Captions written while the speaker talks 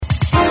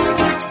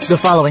The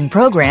following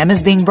program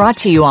is being brought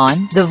to you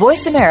on the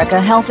Voice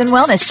America Health and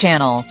Wellness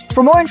Channel.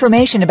 For more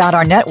information about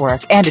our network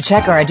and to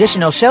check our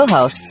additional show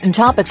hosts and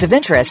topics of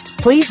interest,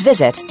 please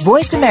visit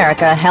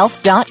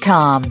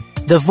voiceamericahealth.com.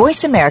 The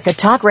Voice America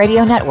Talk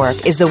Radio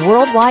Network is the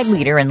worldwide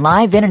leader in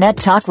live Internet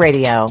talk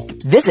radio.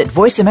 Visit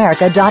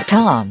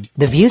voiceamerica.com.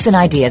 The views and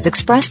ideas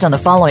expressed on the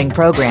following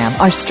program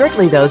are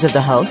strictly those of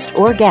the host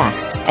or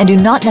guests and do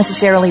not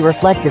necessarily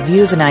reflect the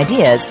views and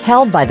ideas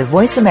held by the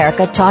Voice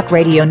America Talk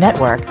Radio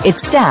Network,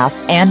 its staff,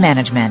 and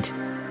management.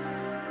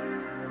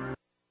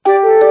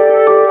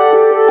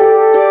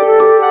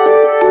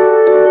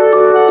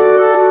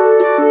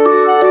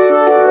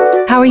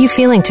 How are you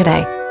feeling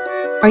today?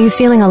 Are you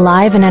feeling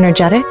alive and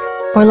energetic?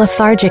 Or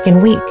lethargic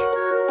and weak?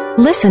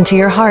 Listen to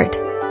your heart.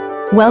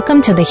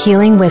 Welcome to the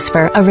Healing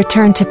Whisper, a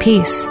return to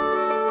peace.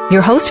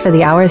 Your host for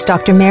the hour is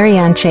Dr.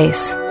 Marianne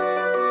Chase.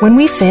 When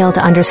we fail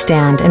to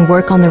understand and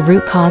work on the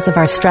root cause of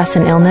our stress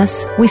and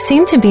illness, we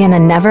seem to be in a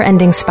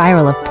never-ending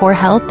spiral of poor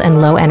health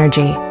and low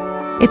energy.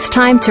 It's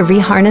time to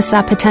reharness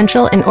that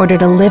potential in order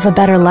to live a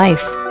better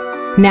life.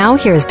 Now,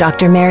 here's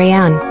Dr.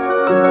 Marianne.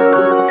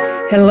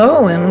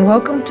 Hello, and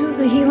welcome to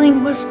the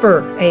Healing Whisper,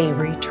 a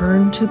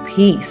return to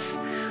peace.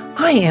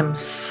 I am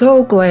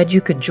so glad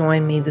you could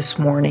join me this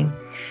morning.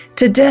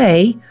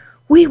 Today,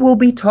 we will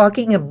be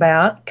talking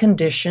about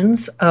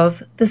conditions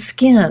of the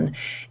skin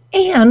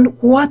and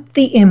what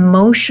the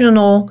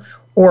emotional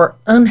or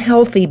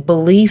unhealthy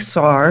beliefs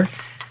are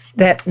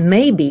that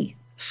may be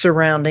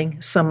surrounding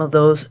some of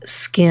those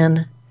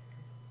skin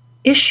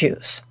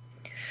issues.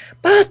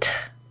 But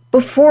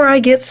before I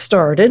get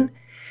started,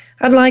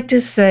 I'd like to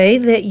say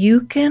that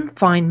you can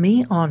find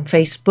me on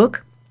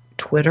Facebook,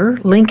 Twitter,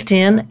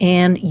 LinkedIn,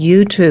 and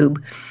YouTube.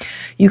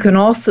 You can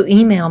also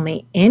email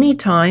me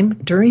anytime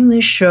during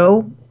this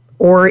show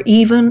or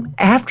even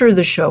after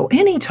the show,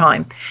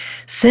 anytime.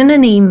 Send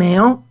an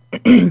email,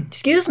 to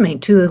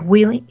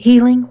the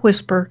Healing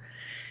Whisper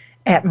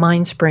at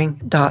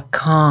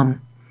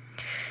mindspring.com.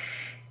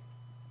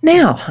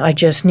 Now, I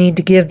just need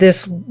to give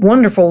this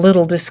wonderful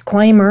little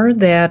disclaimer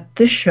that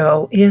this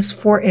show is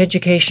for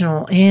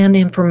educational and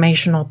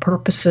informational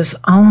purposes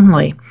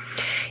only.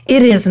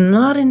 It is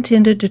not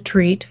intended to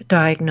treat,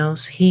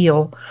 diagnose,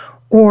 heal,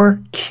 or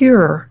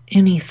cure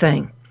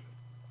anything.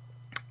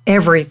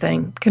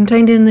 Everything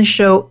contained in this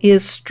show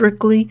is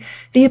strictly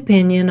the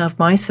opinion of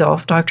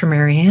myself, Dr.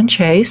 Marianne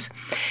Chase,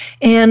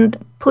 and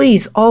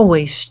please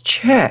always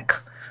check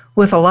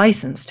with a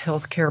licensed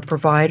healthcare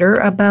provider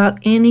about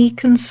any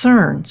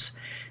concerns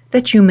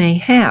that you may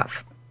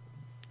have.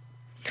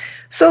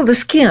 So the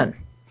skin,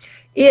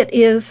 it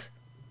is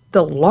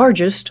the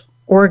largest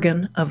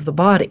organ of the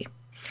body.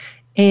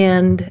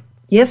 And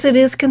yes, it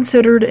is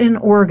considered an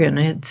organ.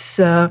 It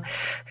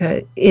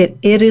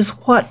is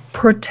what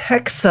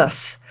protects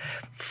us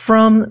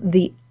from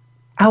the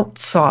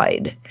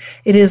outside.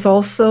 It is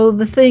also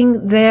the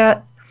thing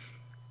that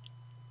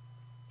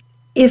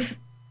if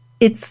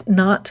it's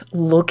not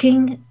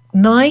looking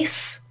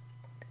nice,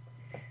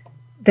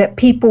 that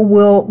people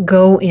will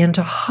go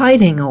into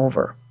hiding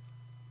over.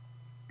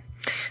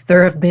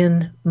 There have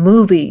been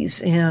movies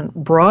and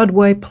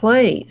Broadway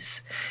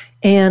plays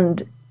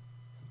and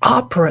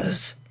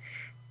operas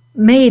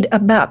made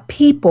about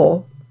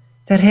people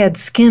that had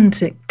skin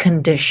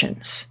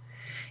conditions.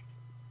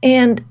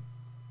 And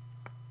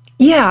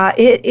yeah,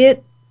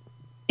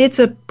 it's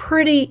a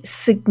pretty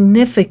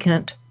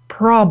significant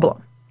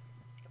problem.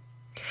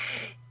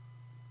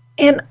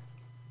 And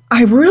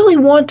I really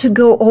want to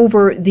go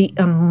over the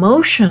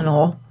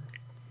emotional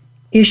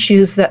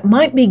issues that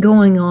might be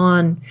going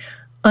on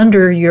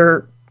under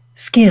your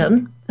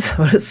skin,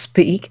 so to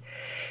speak,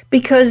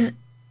 because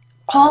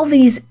all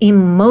these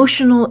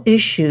emotional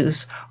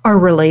issues are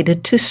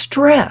related to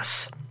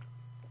stress.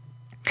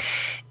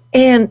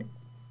 And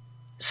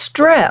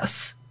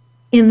stress,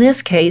 in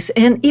this case,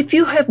 and if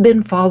you have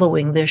been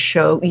following this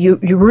show, you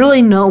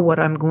really know what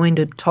I'm going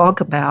to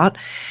talk about.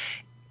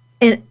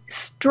 And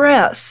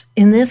stress,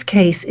 in this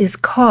case, is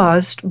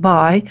caused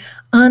by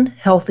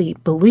unhealthy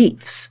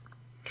beliefs.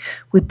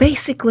 We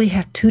basically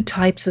have two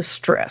types of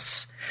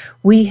stress.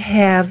 We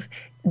have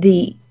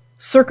the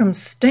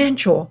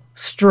circumstantial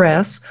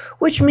stress,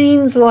 which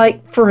means,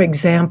 like, for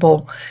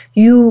example,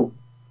 you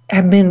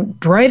have been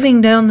driving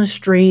down the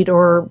street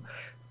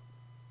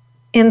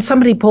and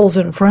somebody pulls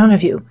in front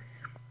of you.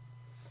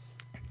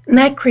 And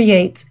that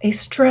creates a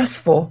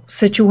stressful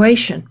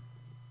situation.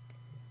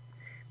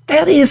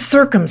 That is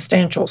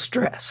circumstantial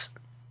stress.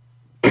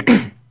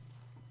 The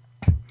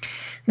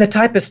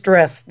type of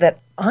stress that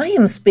I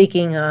am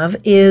speaking of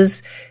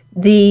is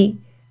the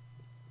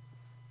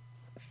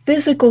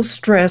physical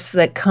stress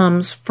that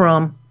comes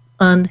from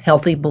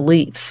unhealthy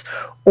beliefs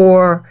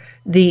or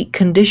the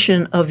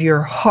condition of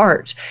your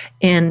heart.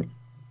 And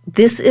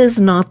this is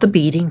not the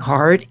beating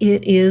heart.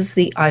 It is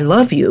the I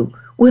love you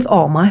with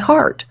all my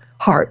heart.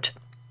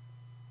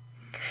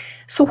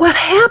 So what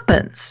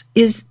happens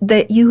is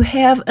that you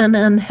have an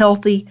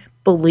unhealthy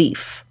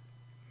belief.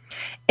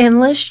 And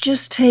let's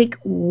just take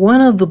one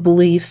of the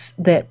beliefs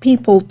that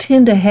people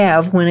tend to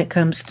have when it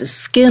comes to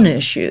skin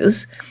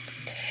issues.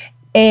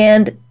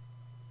 And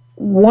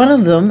one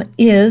of them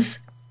is,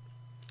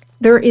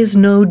 there is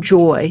no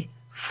joy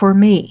for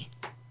me.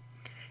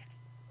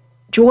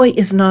 Joy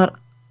is not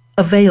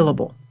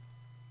available.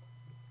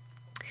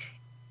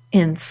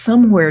 And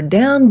somewhere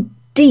down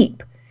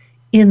deep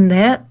in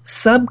that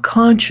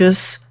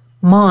subconscious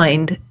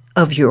mind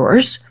of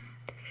yours,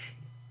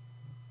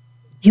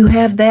 you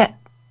have that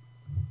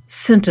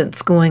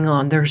sentence going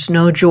on. There's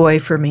no joy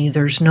for me.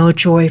 There's no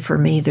joy for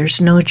me. There's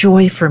no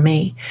joy for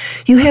me.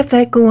 You have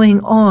that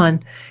going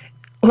on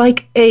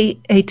like a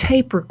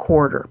tape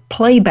recorder,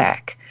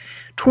 playback,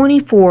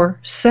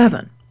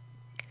 24/7.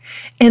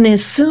 And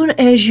as soon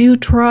as you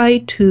try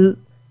to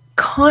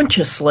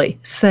consciously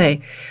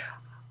say,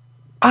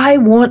 I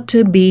want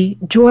to be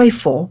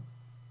joyful,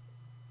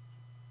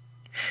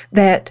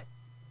 that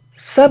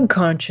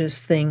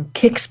subconscious thing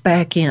kicks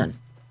back in.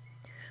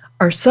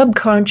 Our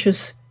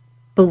subconscious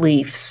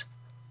beliefs,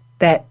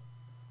 that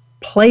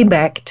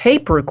playback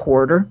tape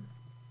recorder,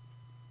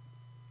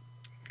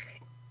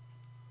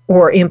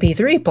 or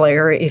MP3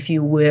 player if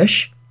you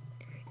wish,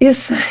 is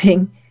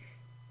saying,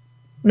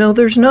 no,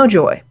 there's no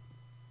joy.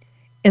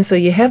 And so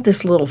you have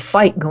this little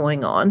fight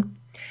going on,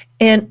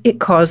 and it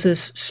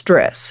causes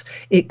stress.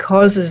 It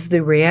causes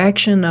the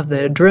reaction of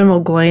the adrenal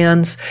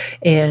glands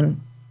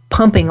and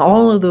pumping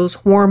all of those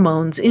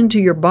hormones into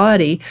your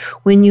body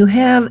when you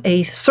have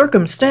a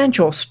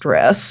circumstantial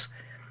stress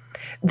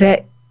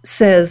that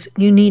says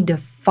you need to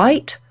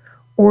fight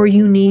or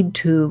you need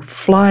to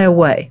fly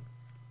away.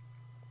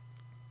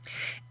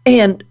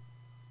 And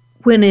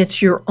when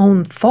it's your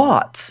own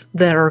thoughts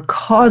that are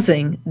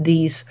causing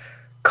these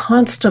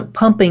constant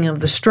pumping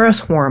of the stress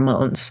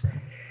hormones,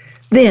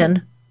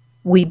 then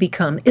we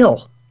become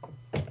ill.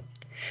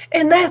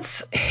 And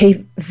that's a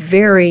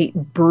very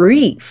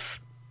brief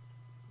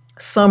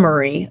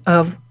summary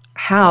of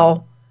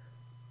how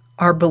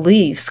our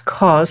beliefs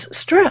cause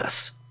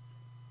stress.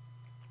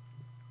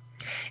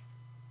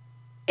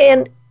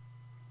 And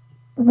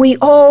we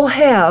all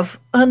have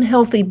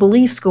unhealthy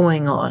beliefs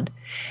going on.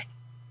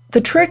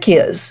 The trick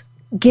is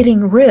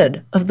getting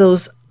rid of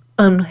those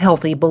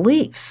unhealthy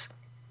beliefs.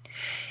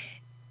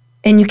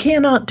 And you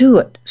cannot do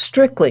it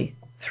strictly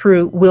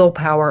through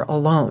willpower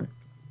alone.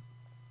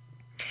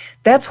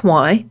 That's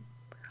why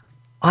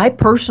I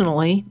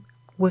personally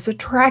was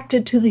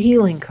attracted to the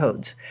healing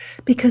codes,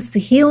 because the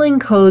healing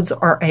codes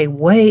are a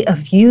way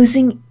of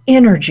using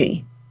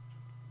energy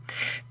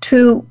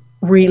to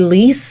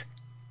release,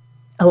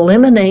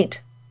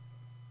 eliminate,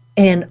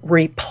 and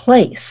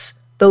replace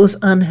those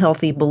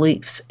unhealthy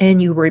beliefs,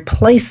 and you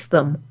replace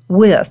them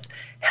with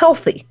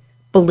healthy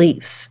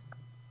beliefs.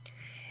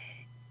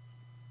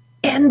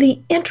 And the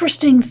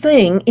interesting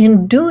thing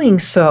in doing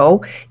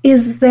so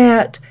is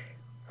that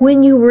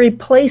when you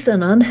replace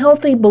an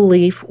unhealthy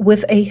belief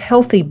with a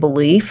healthy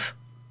belief,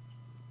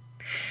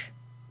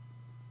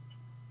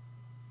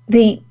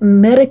 the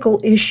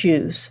medical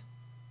issues,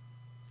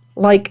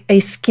 like a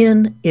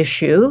skin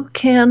issue,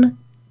 can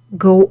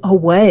go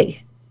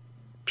away,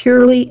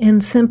 purely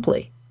and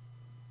simply.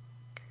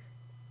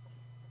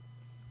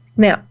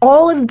 Now,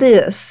 all of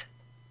this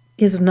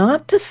is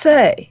not to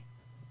say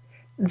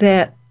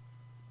that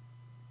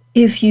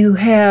if you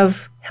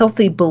have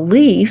healthy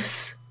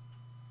beliefs,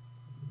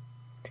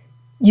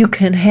 you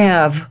can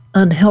have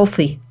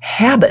unhealthy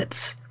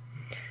habits.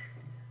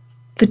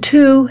 The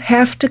two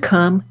have to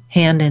come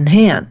hand in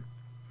hand.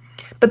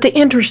 But the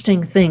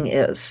interesting thing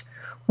is,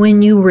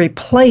 when you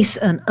replace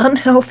an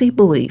unhealthy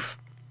belief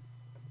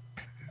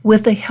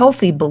with a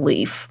healthy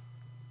belief,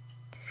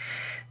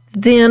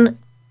 then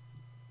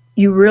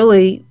you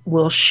really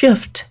will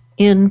shift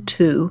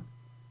into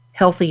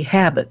healthy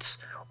habits.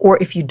 Or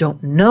if you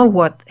don't know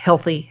what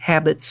healthy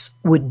habits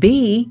would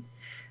be,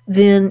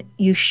 then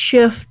you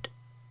shift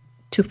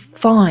to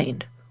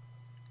find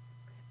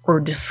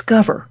or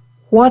discover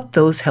what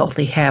those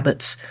healthy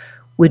habits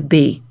would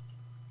be.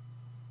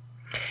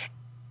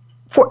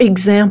 For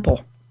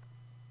example,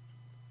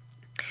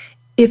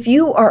 if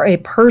you are a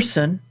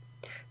person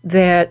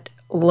that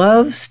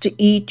loves to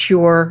eat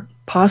your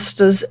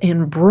pastas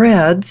and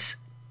breads,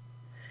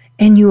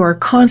 and you are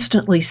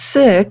constantly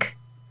sick,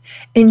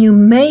 and you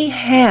may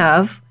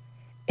have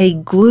a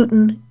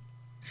gluten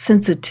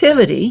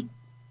sensitivity,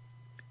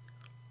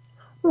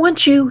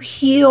 once you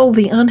heal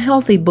the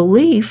unhealthy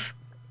belief,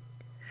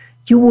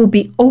 you will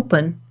be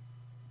open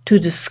to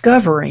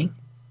discovering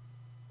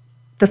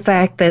the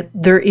fact that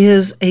there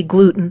is a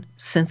gluten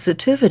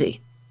sensitivity.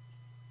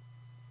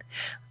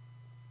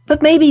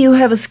 But maybe you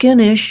have a skin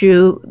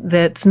issue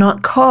that's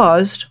not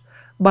caused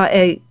by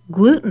a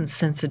gluten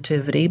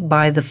sensitivity,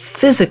 by the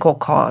physical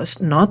cause,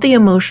 not the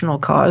emotional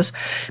cause.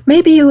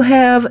 Maybe you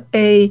have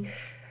a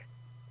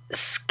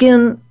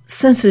skin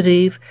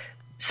sensitivity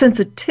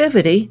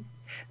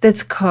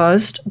that's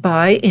caused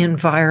by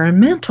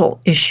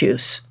environmental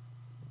issues.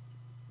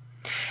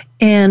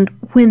 And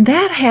when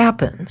that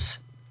happens,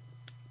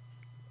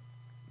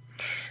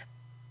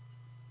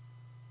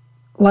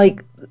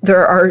 like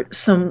there are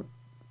some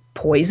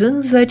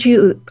poisons that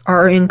you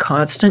are in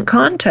constant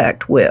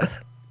contact with.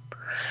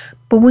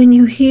 But when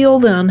you heal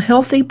the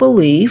unhealthy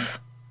belief,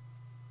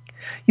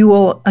 you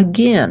will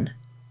again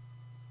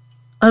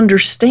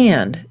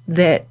understand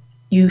that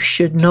you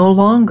should no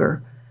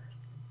longer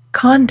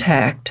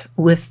contact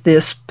with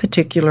this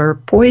particular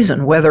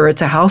poison, whether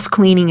it's a house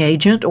cleaning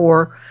agent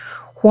or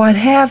what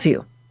have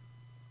you.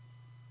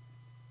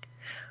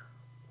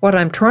 What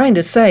I'm trying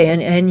to say,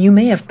 and you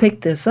may have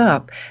picked this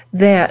up,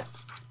 that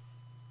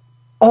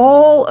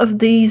all of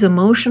these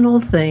emotional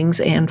things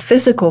and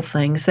physical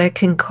things that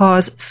can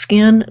cause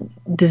skin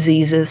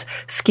diseases,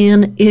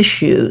 skin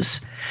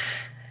issues,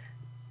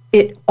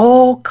 it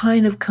all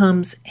kind of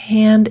comes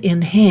hand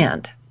in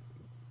hand.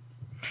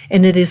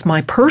 And it is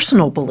my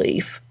personal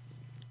belief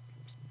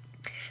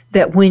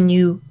that when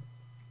you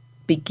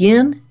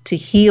begin to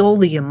heal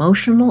the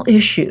emotional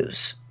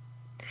issues,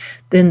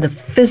 then the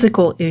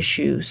physical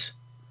issues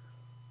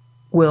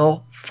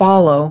will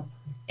follow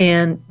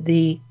and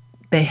the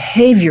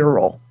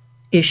behavioral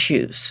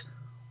issues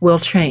will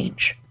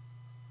change.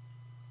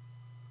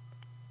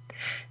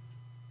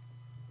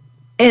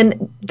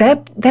 And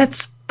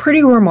that's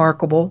pretty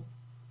remarkable.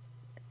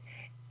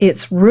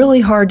 It's really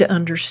hard to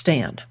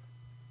understand.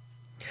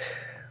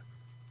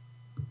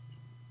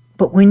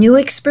 But when you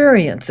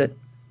experience it,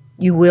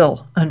 you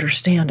will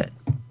understand it.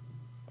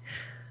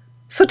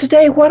 So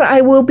today what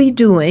I will be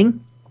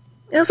doing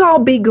is I'll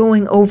be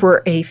going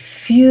over a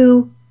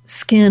few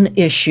skin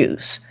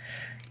issues,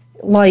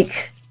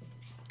 like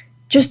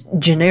just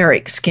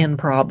generic skin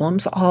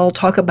problems. I'll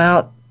talk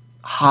about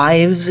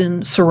hives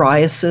and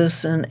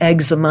psoriasis and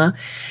eczema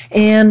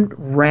and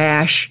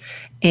rash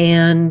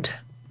and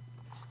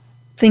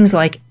things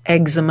like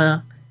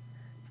eczema,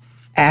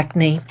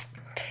 acne.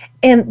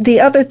 And the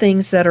other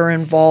things that are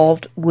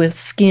involved with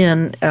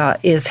skin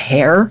is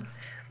hair.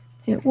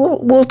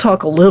 We'll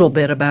talk a little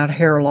bit about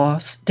hair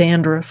loss,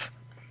 dandruff,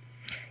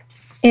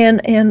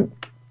 and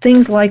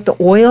things like the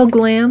oil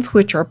glands,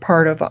 which are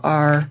part of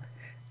our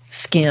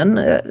skin,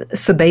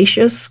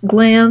 sebaceous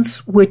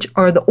glands, which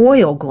are the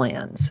oil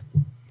glands.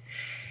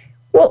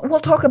 We'll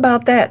talk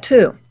about that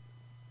too.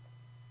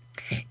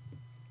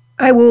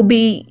 I will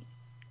be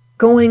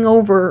going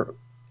over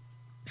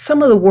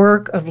some of the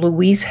work of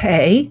Louise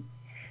Hay,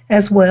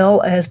 as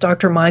well as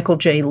Dr. Michael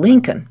J.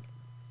 Lincoln.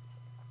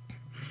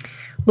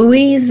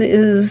 Louise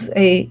is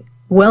a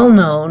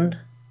well-known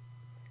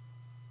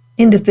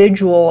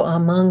individual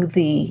among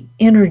the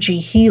energy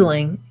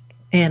healing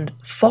and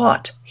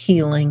thought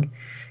healing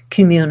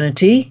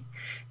community.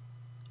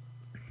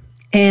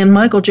 And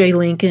Michael J.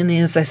 Lincoln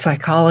is a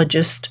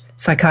psychiatrist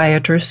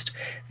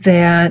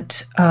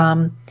that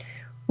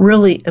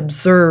really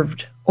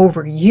observed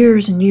over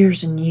years and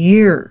years and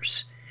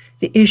years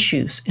the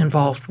issues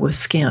involved with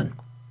skin,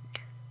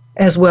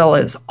 as well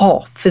as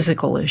all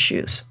physical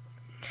issues.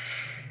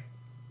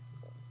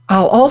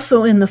 I'll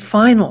also, in the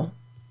final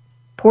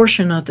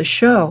portion of the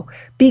show,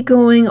 be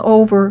going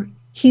over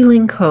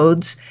healing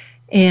codes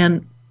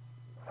and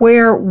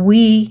where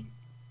we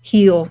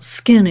heal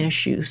skin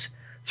issues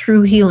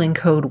through healing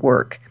code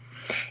work.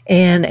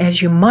 And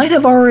as you might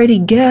have already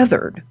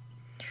gathered,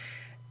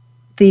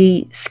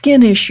 the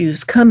skin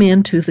issues come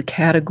into the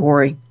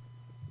category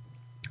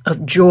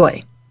of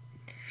joy.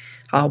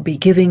 I'll be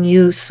giving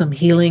you some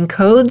healing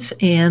codes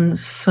and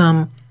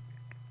some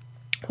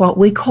what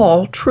we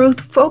call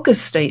truth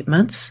focus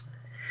statements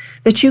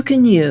that you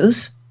can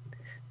use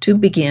to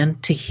begin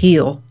to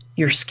heal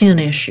your skin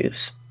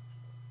issues.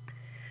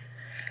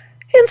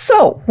 And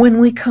so, when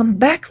we come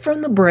back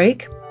from the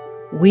break,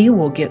 we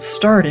will get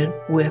started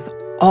with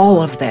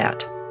all of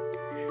that.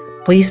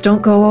 Please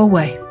don't go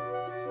away.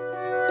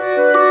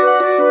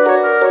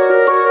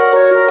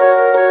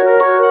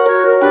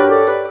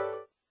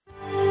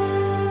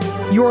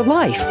 Your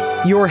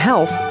life, your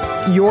health,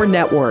 your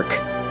network.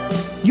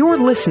 You're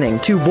listening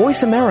to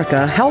Voice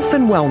America Health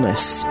and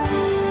Wellness.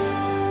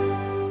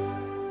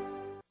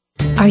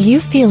 Are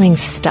you feeling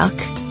stuck?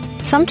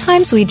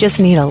 Sometimes we just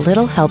need a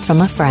little help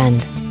from a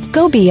friend.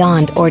 Go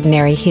beyond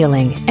ordinary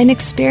healing and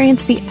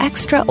experience the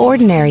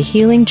extraordinary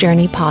healing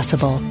journey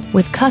possible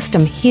with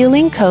custom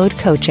Healing Code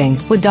coaching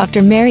with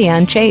Dr.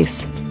 Marianne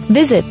Chase.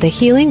 Visit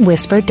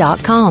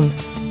thehealingwhisper.com.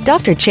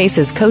 Dr.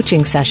 Chase's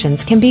coaching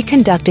sessions can be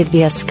conducted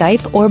via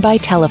Skype or by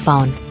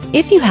telephone.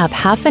 If you have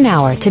half an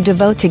hour to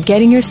devote to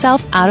getting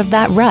yourself out of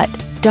that rut,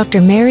 Dr.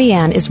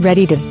 Marianne is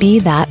ready to be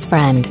that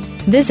friend.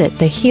 Visit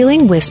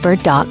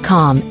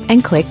thehealingwhisper.com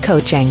and click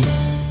coaching.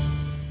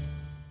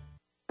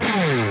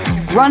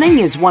 Running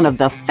is one of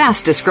the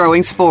fastest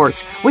growing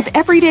sports, with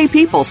everyday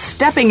people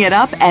stepping it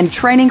up and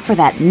training for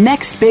that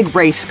next big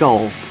race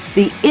goal.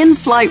 The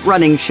In-Flight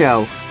Running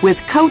Show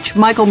with Coach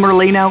Michael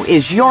Merlino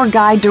is your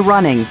guide to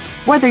running,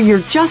 whether you're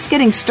just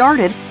getting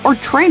started or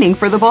training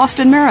for the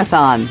Boston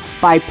Marathon.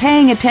 By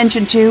paying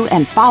attention to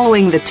and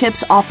following the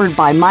tips offered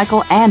by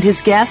Michael and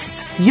his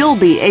guests, you'll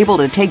be able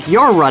to take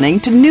your running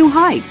to new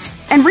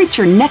heights and reach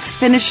your next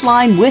finish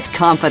line with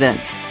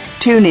confidence.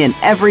 Tune in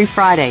every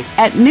Friday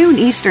at noon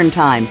Eastern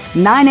Time,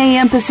 9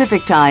 a.m.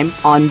 Pacific Time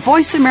on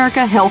Voice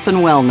America Health and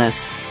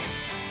Wellness.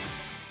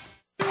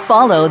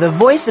 follow the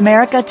Voice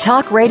America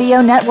Talk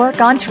Radio Network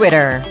on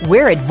Twitter.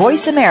 We're at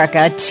Voice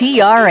America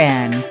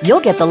TRN. You'll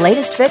get the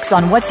latest fix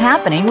on what's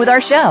happening with our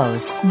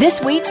shows,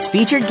 this week's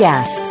featured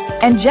guests,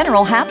 and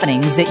general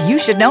happenings that you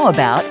should know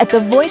about at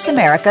the Voice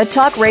America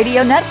Talk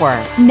Radio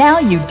Network. Now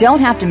you don't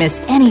have to miss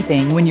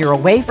anything when you're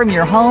away from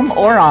your home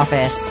or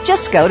office.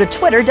 Just go to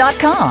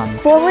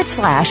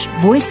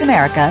twitter.com/Voice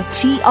America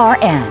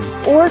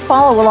TRN or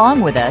follow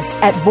along with us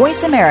at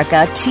Voice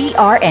America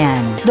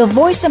TRN, the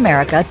Voice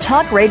America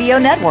Talk Radio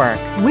Network.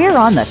 We're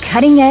on the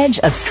cutting edge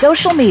of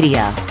social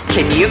media.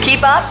 Can you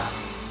keep up?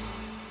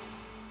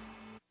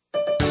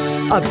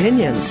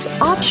 Opinions,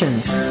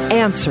 options,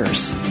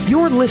 answers.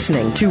 You're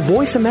listening to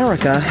Voice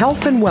America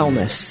Health and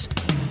Wellness.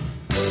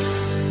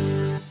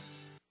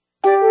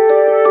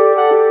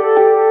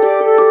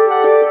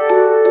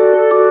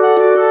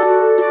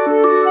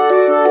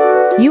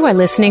 You are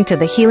listening to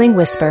The Healing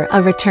Whisper,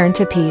 A Return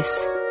to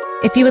Peace.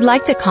 If you would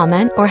like to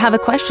comment or have a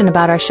question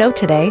about our show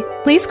today,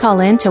 please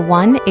call in to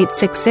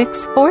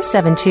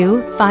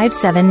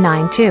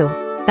 1-866-472-5792.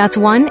 That's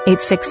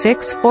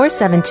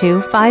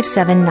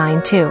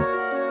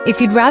 1-866-472-5792.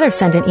 If you'd rather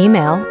send an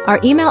email,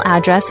 our email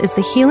address is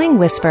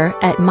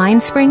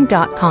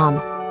thehealingwhisper@mindspring.com.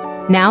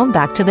 Now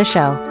back to the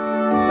show.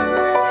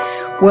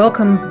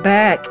 Welcome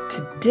back.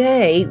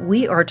 Today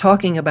we are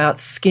talking about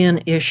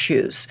skin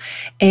issues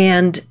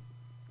and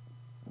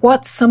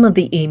what some of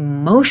the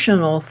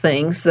emotional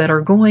things that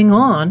are going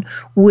on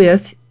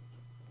with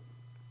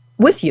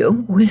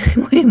you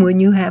when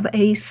you have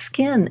a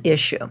skin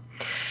issue.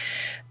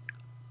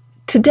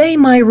 Today,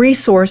 my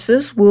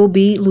resources will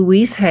be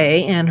Louise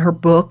Hay and her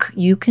book,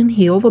 You Can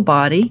Heal the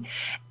Body,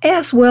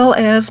 as well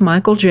as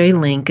Michael J.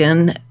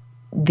 Lincoln,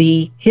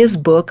 his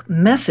book,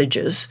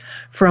 Messages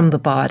from the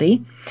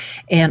Body,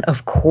 and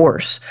of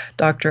course,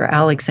 Dr.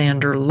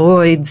 Alexander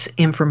Lloyd's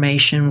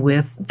information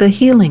with the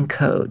healing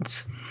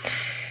codes.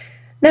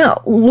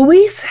 Now,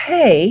 Louise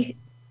Hay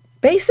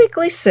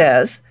basically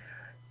says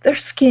their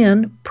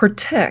skin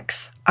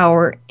protects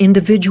our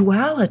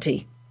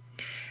individuality,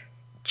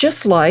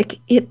 just like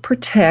it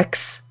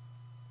protects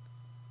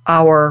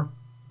our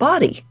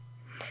body.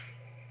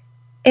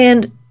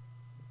 And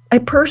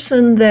a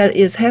person that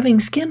is having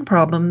skin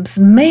problems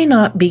may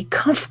not be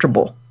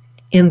comfortable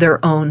in their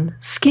own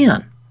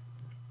skin.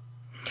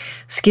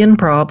 Skin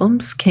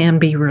problems can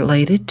be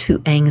related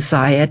to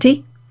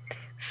anxiety,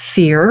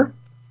 fear,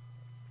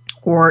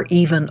 or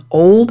even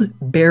old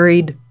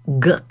buried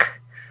gook,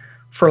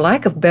 for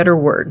lack of a better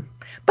word.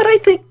 But I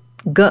think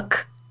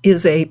gook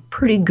is a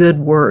pretty good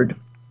word.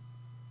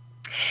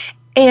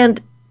 And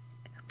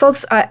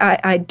folks,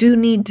 I do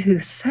need to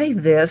say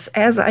this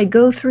as I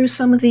go through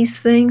some of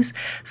these things.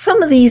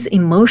 Some of these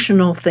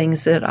emotional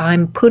things that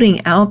I'm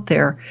putting out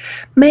there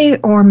may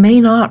or may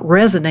not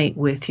resonate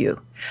with you.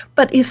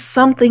 But if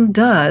something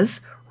does,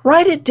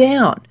 write it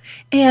down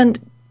and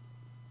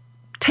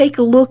take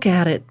a look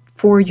at it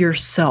for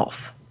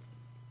yourself.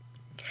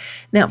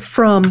 Now,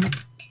 from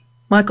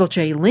Michael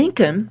J.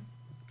 Lincoln,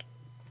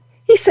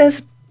 he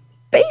says,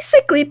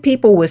 basically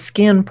people with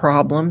skin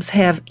problems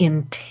have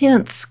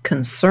intense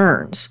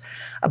concerns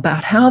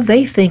about how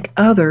they think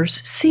others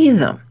see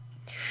them.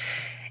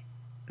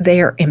 They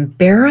are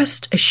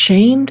embarrassed,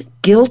 ashamed,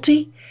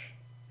 guilty.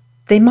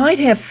 They might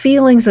have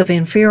feelings of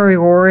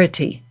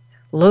inferiority,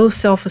 low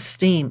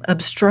self-esteem,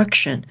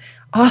 obstruction,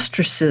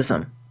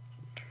 ostracism.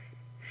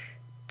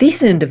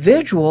 These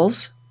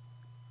individuals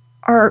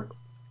are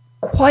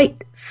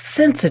quite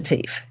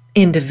sensitive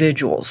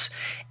individuals.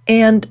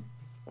 And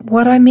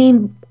what I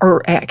mean,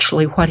 or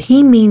actually what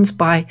he means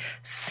by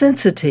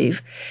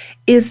sensitive,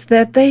 is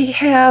that they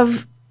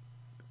have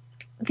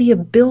the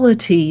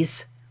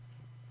abilities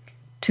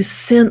to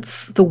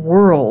sense the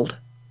world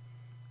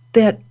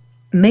that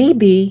may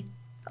be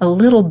a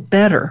little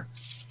better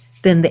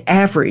than the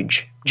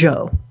average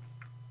Joe.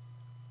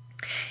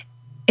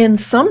 And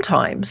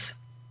sometimes,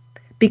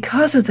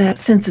 because of that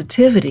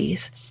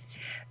sensitivities,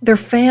 their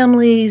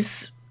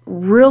families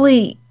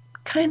really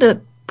kind of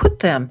put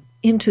them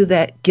into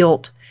that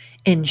guilt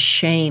and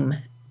shame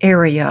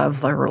area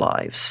of their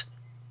lives.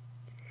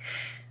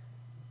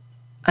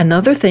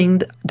 Another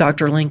thing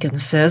Dr. Lincoln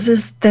says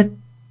is that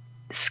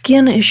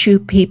skin issue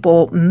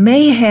people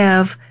may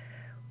have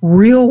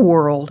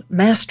real-world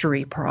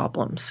mastery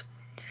problems.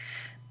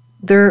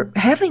 They're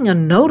having a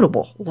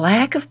notable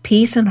lack of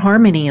peace and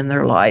harmony in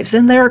their lives,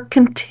 and they're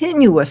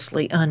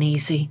continuously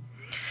uneasy,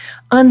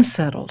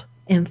 unsettled,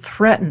 and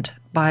threatened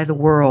by the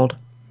world.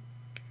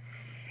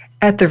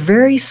 At their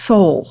very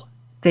soul,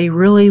 they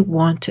really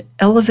want to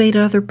elevate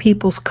other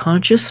people's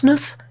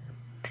consciousness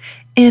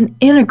and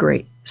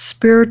integrate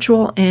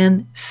spiritual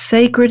and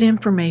sacred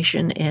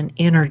information and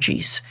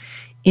energies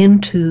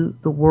into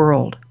the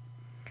world.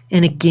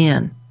 And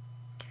again,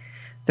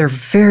 they're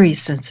very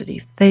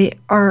sensitive. They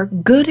are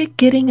good at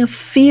getting a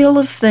feel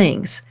of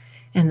things,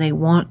 and they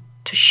want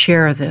to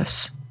share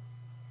this.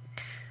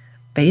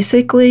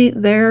 Basically,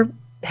 they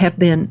have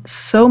been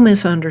so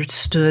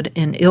misunderstood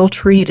and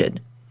ill-treated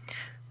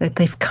that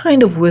they've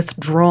kind of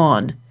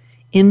withdrawn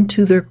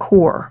into their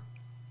core.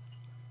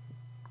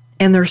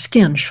 and their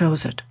skin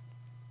shows it.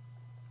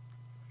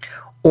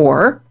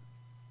 Or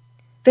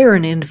they're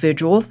an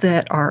individual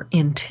that are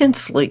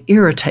intensely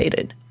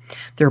irritated.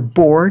 They're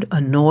bored,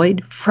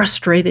 annoyed,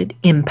 frustrated,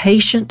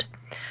 impatient.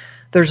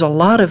 There's a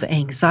lot of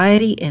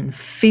anxiety and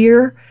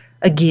fear,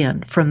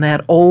 again, from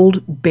that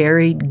old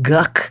buried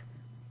guck.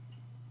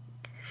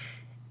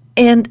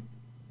 And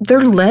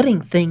they're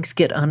letting things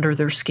get under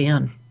their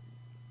skin,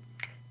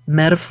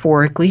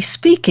 metaphorically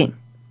speaking.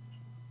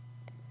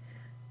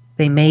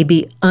 They may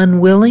be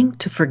unwilling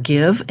to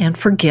forgive and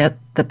forget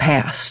the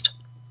past.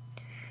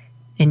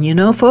 And you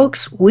know,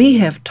 folks, we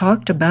have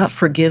talked about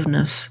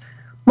forgiveness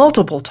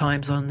multiple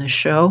times on this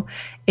show,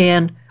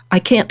 and I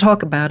can't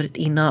talk about it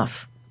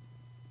enough.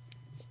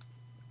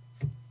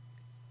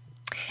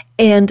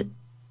 And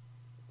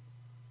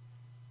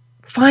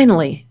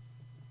finally,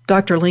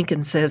 Dr.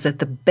 Lincoln says at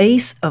the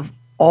base of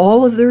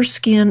all of their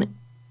skin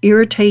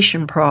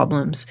irritation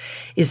problems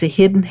is a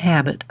hidden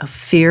habit of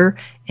fear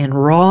and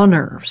raw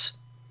nerves,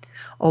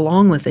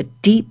 along with a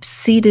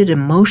deep-seated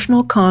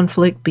emotional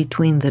conflict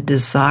between the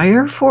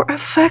desire for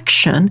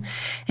affection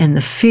and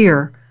the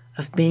fear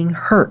of being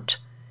hurt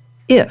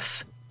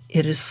if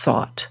it is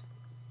sought.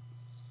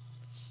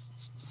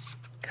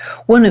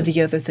 One of the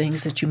other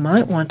things that you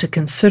might want to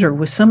consider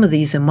with some of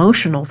these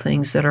emotional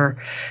things that are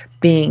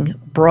being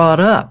brought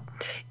up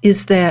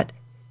is that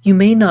you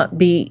may not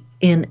be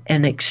in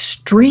an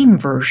extreme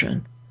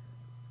version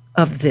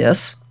of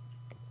this,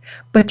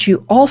 but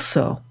you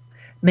also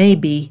may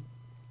be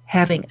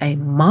having a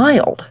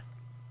mild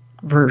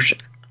version.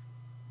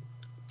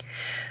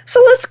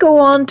 So let's go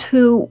on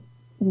to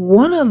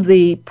one of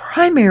the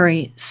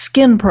primary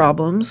skin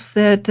problems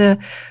that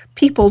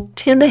people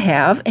tend to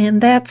have,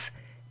 and that's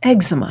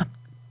eczema.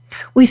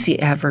 We see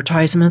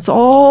advertisements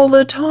all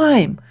the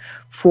time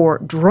for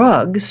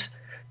drugs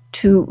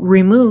to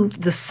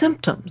remove the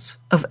symptoms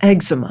of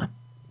eczema.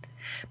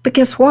 But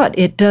guess what?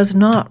 It does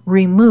not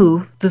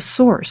remove the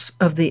source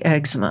of the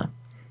eczema.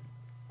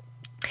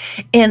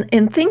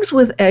 And things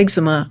with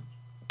eczema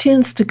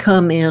tends to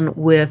come in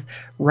with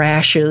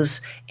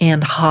rashes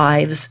and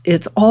hives.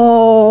 It's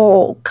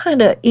all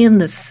kind of in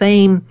the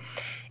same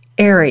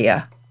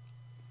area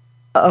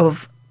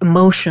of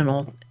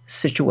emotional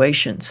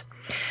situations.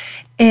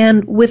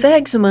 And with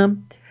eczema,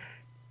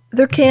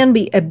 there can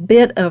be a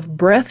bit of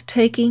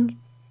breathtaking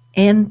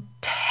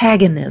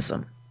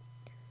antagonism,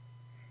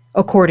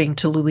 according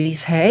to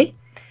Louise Hay.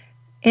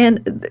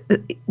 And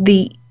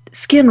the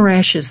skin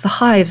rashes, the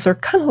hives, are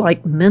kind of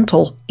like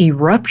mental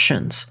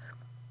eruptions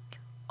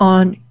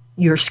on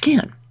your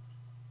skin.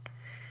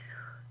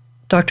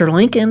 Dr.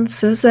 Lincoln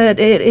says that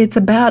it's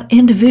about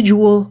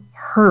individual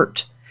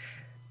hurt.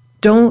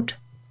 Don't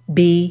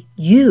be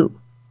you.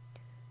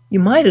 You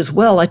might as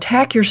well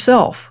attack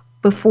yourself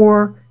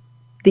before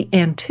the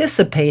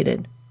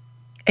anticipated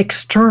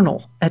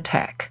external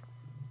attack.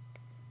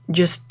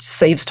 Just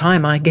saves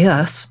time, I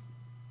guess.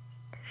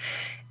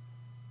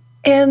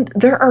 And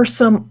there are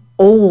some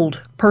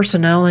old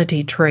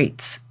personality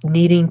traits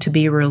needing to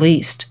be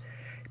released.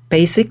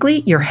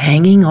 Basically, you're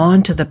hanging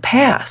on to the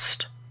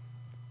past.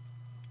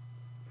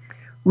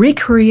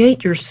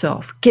 Recreate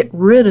yourself. Get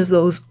rid of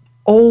those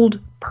old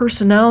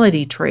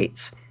personality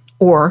traits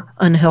or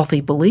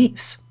unhealthy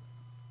beliefs.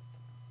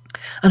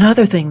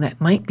 Another thing that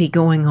might be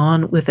going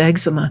on with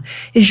eczema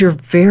is you're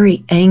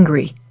very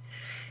angry.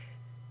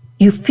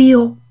 You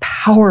feel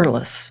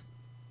powerless.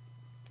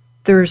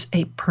 There's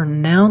a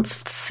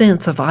pronounced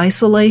sense of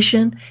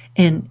isolation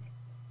and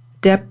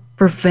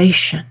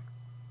deprivation.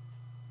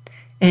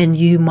 And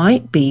you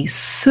might be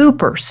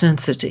super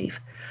sensitive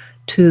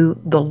to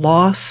the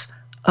loss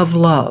of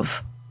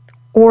love,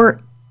 or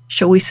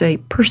shall we say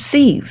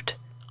perceived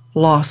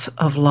loss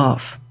of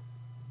love.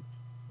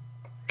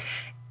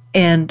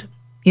 And,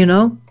 you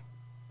know,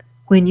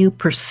 when you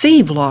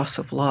perceive loss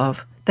of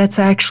love, that's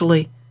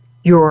actually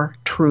your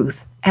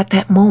truth at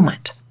that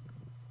moment.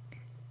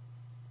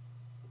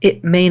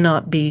 It may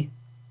not be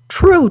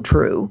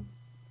true,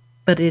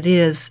 but it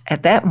is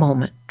at that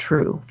moment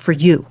true for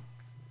you.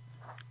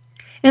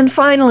 And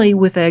finally,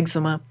 with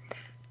eczema,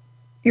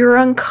 you're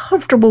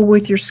uncomfortable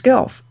with your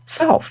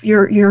self.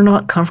 You're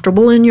not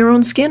comfortable in your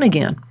own skin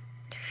again.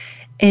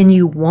 And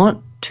you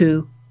want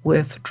to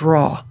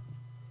withdraw.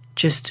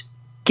 Just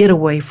get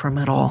away from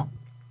it all.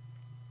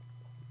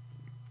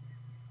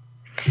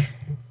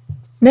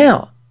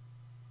 Now,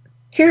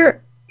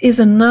 here is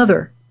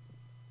another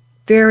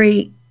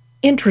very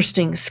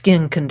interesting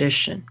skin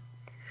condition.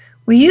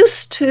 We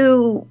used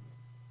to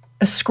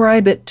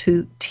ascribe it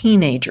to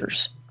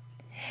teenagers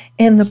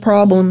and the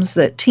problems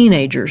that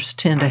teenagers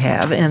tend to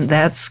have, and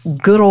that's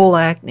good old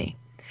acne.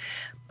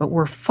 But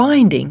we're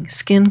finding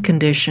skin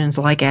conditions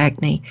like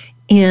acne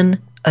in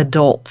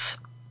adults.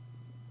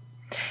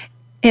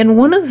 And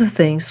one of the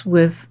things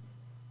with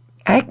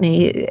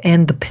acne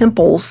and the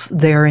pimples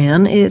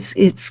therein is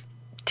it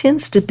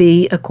tends to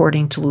be,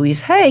 according to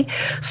Louise Hay,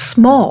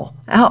 small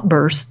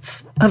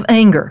outbursts of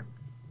anger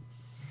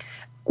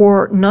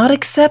or not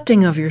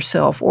accepting of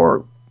yourself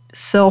or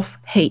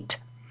self-hate.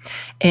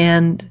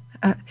 And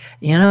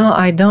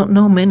I don't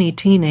know many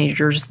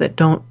teenagers that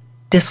don't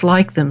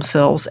dislike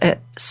themselves at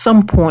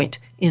some point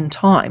in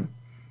time.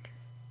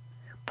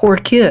 Poor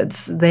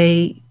kids,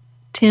 they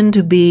tend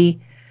to be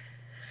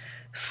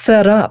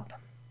set up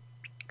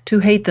to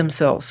hate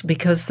themselves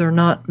because they're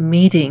not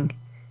meeting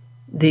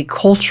the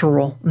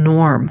cultural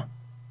norm.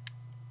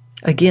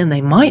 Again,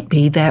 they might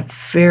be that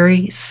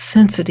very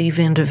sensitive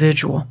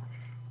individual.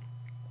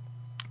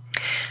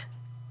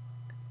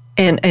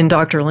 And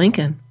Dr.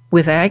 Lincoln,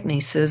 with acne,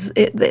 says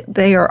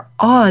they are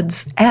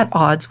at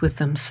odds with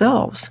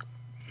themselves.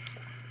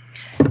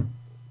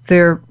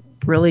 They're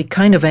really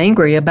kind of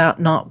angry about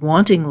not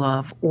wanting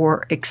love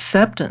or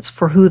acceptance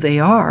for who they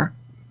are.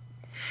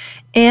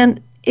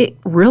 And it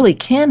really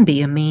can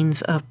be a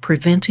means of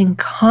preventing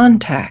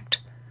contact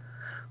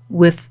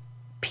with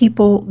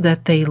people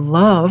that they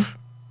love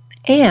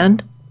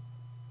and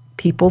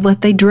people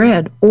that they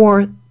dread,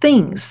 or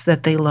things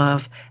that they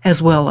love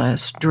as well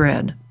as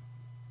dread.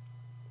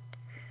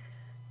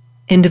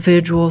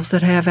 Individuals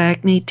that have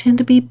acne tend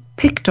to be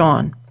picked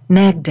on,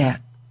 nagged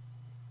at,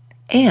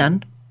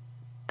 and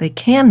they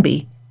can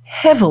be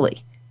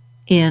heavily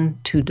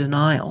into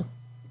denial.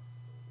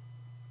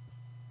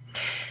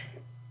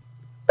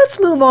 Let's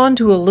move on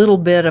to a little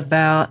bit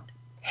about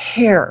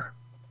hair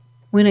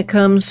when it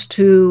comes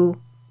to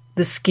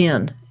the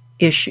skin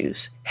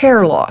issues,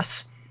 hair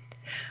loss.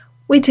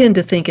 We tend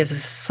to think as a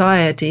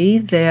society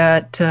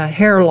that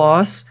hair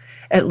loss,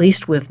 at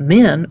least with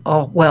men,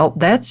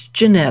 that's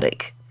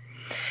genetic.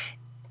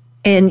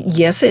 And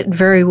yes, it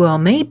very well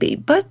may be,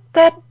 but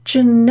that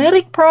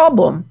genetic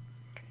problem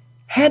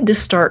had to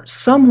start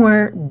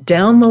somewhere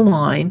down the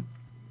line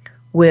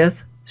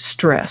with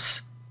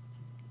stress,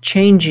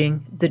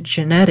 changing the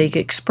genetic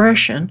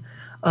expression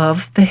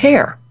of the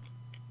hair.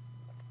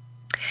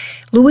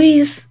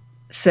 Louise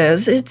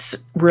says it's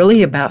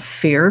really about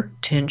fear,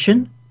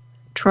 tension,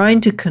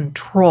 trying to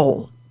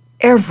control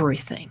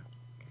everything,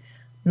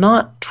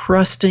 not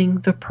trusting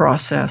the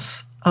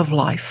process of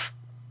life.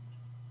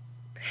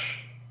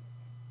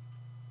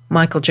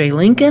 Michael J.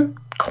 Lincoln,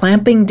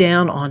 clamping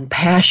down on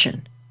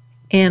passion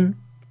and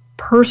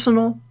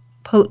personal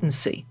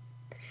potency.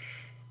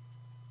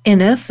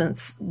 In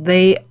essence,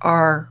 they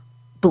are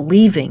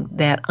believing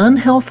that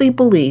unhealthy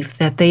belief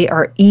that they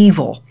are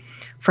evil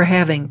for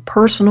having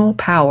personal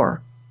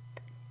power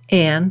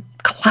and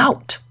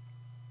clout.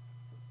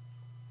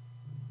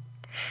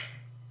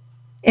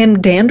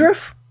 And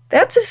dandruff,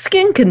 that's a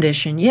skin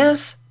condition,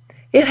 yes.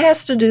 It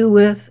has to do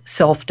with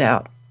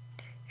self-doubt,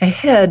 a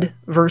head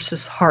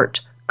versus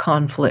heart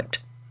conflict.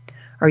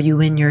 Are you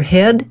in your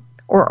head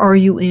or are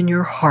you in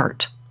your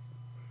heart?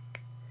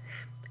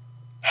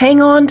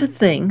 Hang on to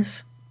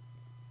things.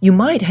 You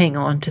might hang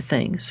on to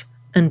things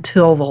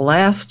until the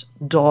last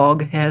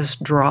dog has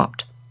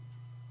dropped.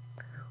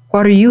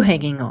 What are you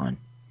hanging on?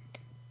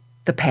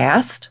 The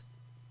past?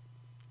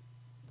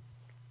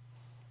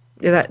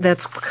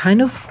 That's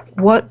kind of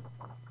what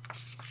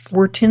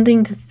we're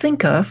tending to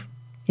think of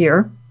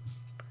here.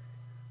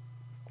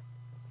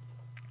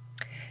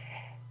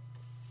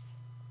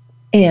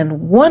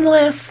 And one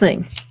last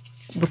thing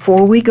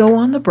before we go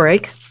on the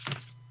break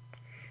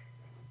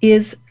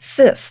is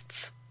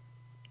cysts.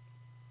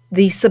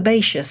 The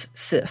sebaceous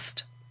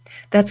cyst.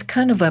 That's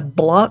kind of a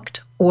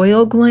blocked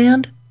oil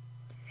gland,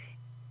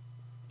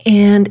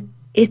 and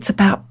it's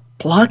about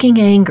blocking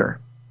anger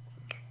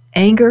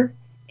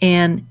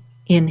and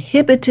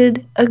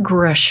inhibited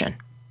aggression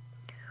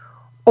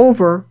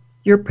over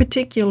your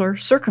particular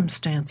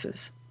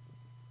circumstances.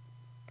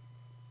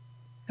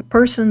 A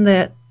person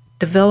that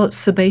develops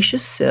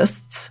sebaceous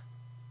cysts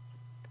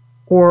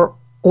or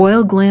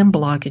oil gland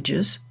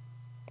blockages,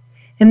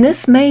 and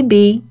this may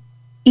be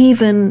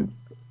even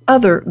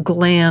other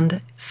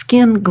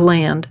skin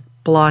gland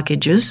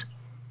blockages,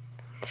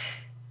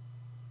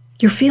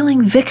 you're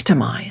feeling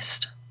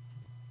victimized.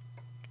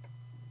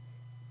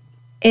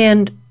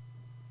 And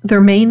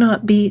there may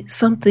not be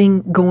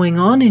something going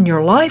on in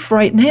your life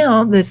right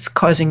now that's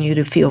causing you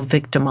to feel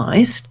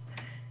victimized,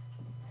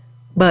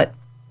 but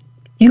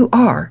you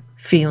are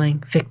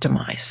feeling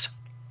victimized.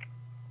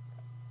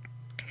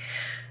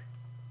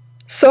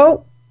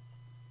 So,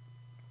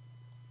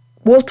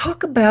 we'll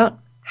talk about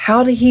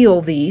how to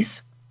heal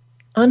these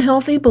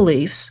unhealthy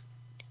beliefs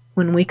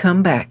when we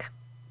come back.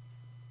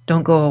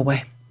 Don't go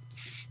away.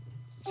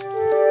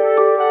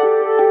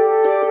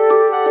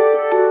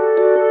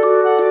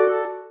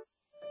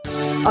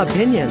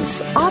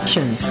 Opinions,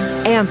 options,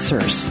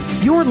 answers.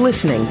 You're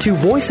listening to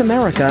Voice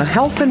America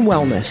Health and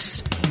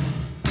Wellness.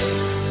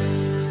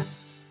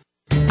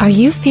 Are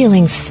you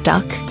feeling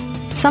stuck?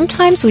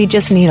 Sometimes we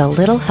just need a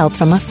little help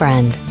from a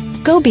friend.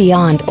 Go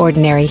beyond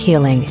ordinary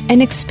healing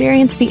and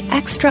experience the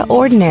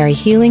extraordinary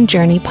healing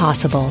journey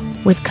possible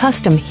with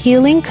custom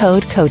Healing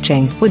Code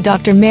coaching with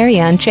Dr.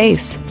 Marianne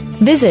Chase.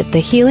 Visit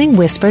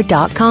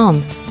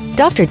thehealingwhisper.com.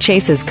 Dr.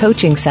 Chase's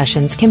coaching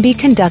sessions can be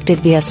conducted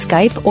via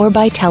Skype or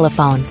by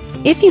telephone.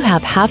 If you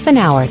have half an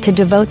hour to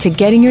devote to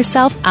getting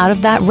yourself out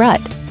of that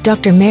rut,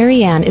 Dr.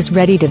 Marianne is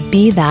ready to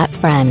be that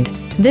friend.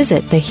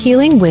 Visit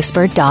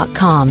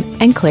thehealingwhisper.com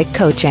and click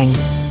coaching.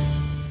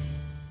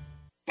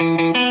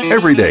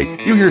 Every day,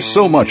 you hear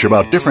so much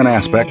about different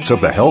aspects of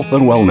the health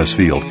and wellness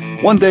field.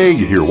 One day,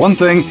 you hear one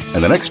thing,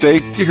 and the next day,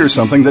 you hear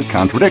something that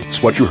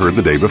contradicts what you heard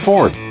the day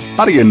before.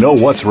 How do you know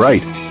what's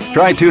right?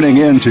 Try tuning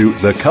in to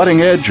The Cutting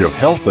Edge of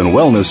Health and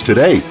Wellness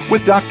today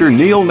with Dr.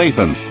 Neil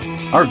Nathan.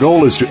 Our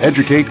goal is to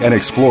educate and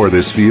explore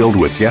this field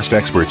with guest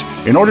experts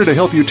in order to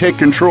help you take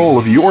control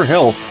of your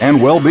health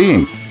and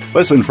well-being.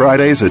 Listen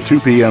Fridays at 2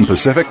 p.m.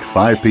 Pacific,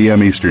 5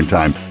 p.m. Eastern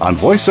Time on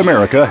Voice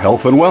America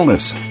Health and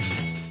Wellness.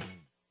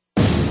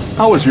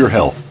 How is your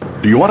health?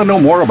 Do you want to know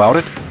more about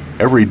it?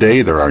 Every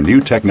day there are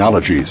new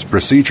technologies,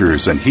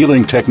 procedures, and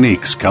healing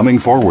techniques coming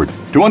forward.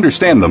 To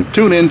understand them,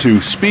 tune in to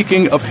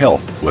Speaking of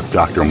Health with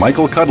Dr.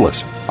 Michael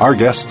Cudlis. Our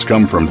guests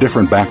come from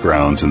different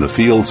backgrounds in the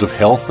fields of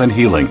health and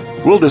healing.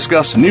 We'll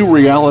discuss new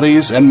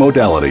realities and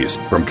modalities,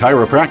 from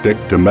chiropractic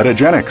to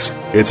metagenics.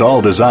 It's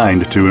all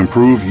designed to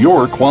improve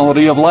your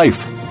quality of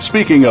life.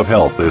 Speaking of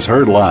Health is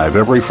heard live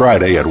every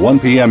Friday at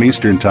 1 p.m.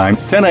 Eastern Time,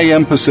 10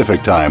 a.m.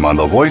 Pacific Time on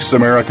the Voice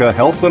America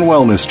Health and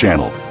Wellness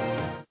Channel.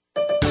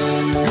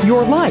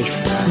 Your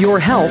life, your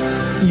health,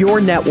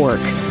 your network.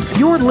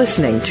 You're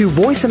listening to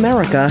Voice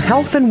America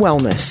Health and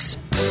Wellness.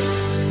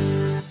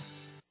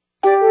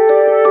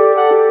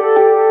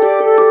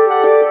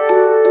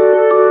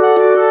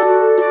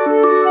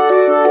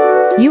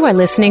 You are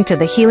listening to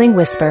The Healing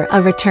Whisper,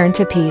 A Return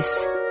to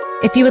Peace.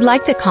 If you would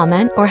like to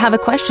comment or have a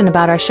question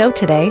about our show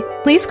today,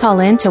 please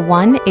call in to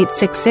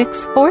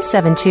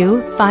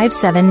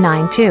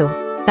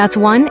 1-866-472-5792. That's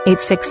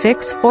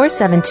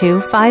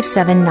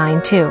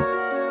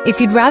 1-866-472-5792.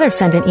 If you'd rather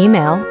send an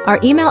email, our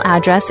email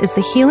address is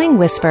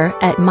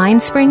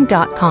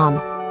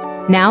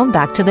thehealingwhisper@mindspring.com. Now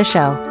back to the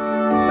show.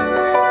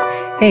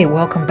 Hey,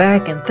 welcome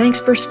back, and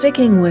thanks for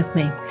sticking with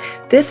me.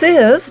 This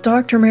is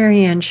Dr.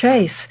 Marianne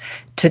Chase.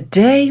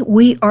 Today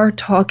we are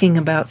talking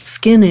about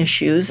skin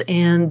issues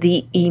and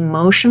the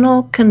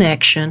emotional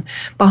connection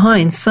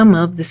behind some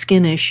of the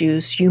skin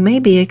issues you may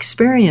be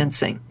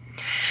experiencing.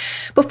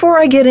 Before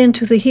I get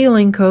into the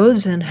healing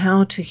codes and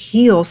how to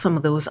heal some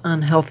of those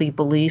unhealthy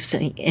beliefs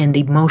and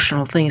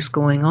emotional things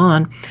going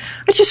on,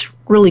 I just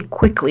really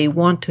quickly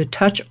want to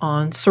touch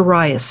on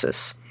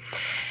psoriasis.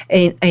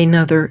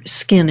 Another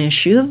skin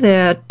issue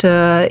that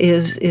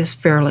is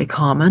fairly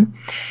common.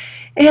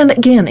 And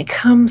again, it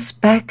comes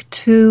back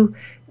to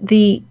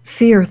the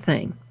fear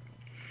thing.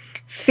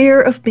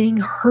 Fear of being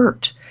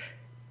hurt,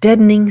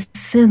 deadening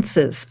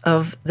senses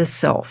of the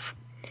self,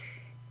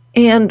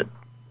 and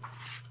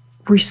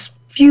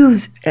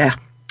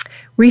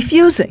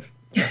refusing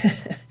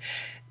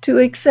to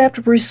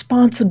accept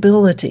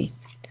responsibility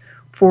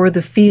for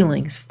the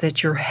feelings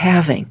that you're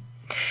having.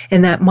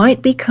 And that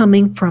might be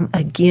coming from,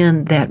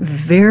 again, that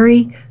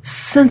very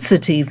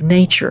sensitive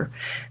nature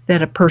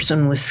that a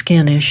person with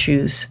skin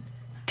issues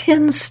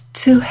tends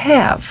to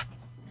have.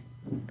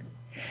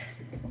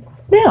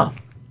 Now,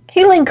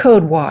 healing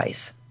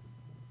code-wise,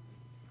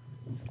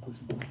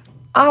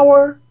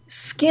 our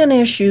skin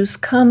issues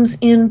comes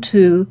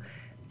into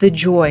the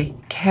joy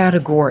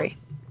category.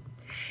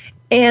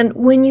 And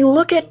when you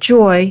look at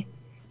joy,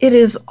 it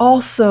is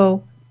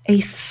also a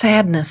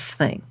sadness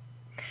thing.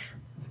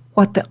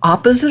 What the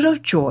opposite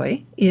of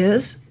joy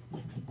is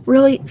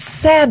really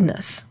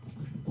sadness.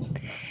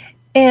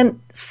 And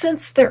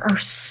since there are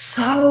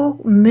so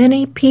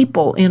many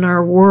people in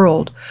our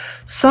world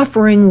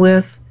suffering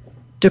with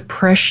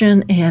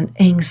depression and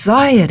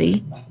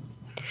anxiety,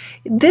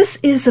 this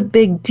is a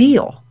big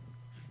deal.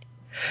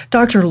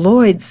 Dr.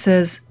 Lloyd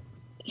says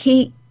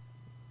he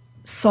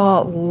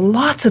saw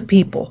lots of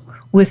people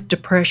with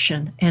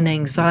depression and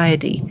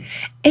anxiety,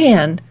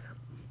 and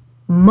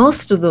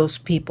most of those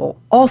people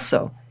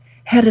also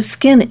had a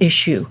skin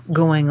issue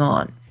going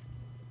on.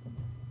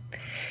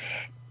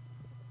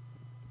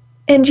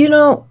 And you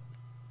know,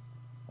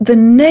 the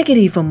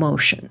negative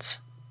emotions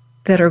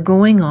that are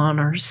going on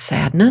are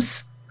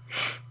sadness,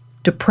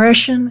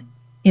 depression,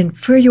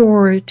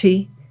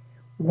 inferiority,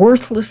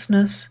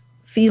 worthlessness,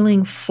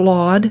 feeling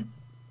flawed,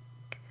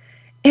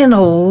 and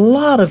a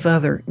lot of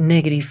other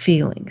negative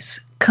feelings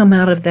come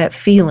out of that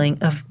feeling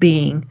of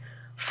being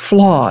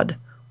flawed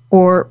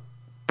or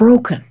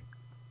broken.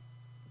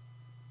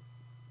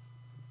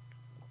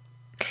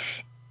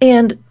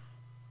 And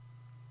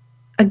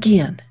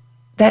again,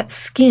 that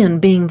skin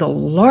being the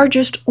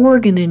largest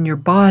organ in your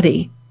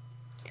body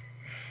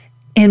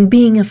and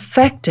being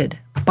affected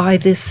by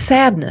this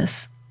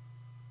sadness,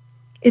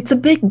 it's a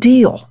big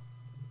deal.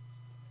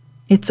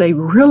 It's a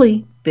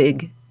really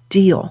big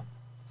deal.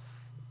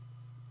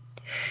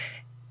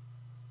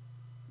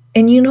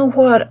 And you know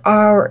what?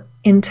 Our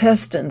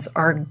intestines,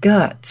 our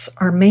guts,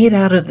 are made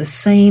out of the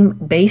same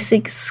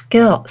basic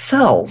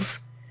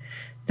cells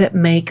that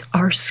make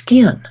our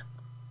skin.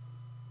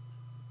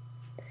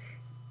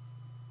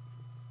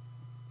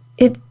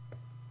 It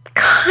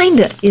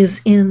kind of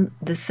is in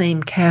the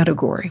same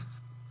category.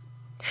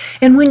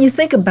 And when you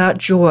think about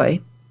joy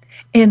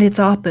and its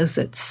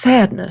opposite,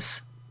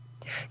 sadness,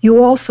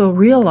 you also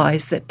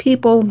realize that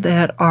people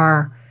that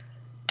are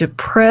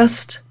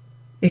depressed,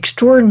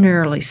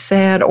 extraordinarily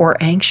sad, or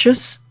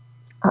anxious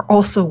are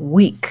also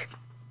weak.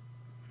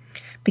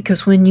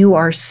 Because when you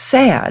are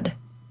sad,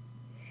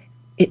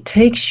 it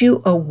takes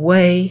you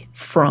away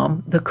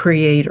from the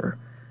Creator,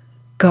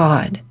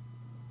 God,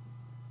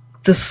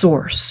 the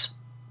Source,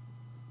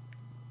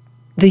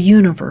 the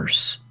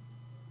universe.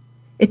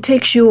 It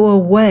takes you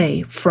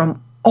away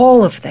from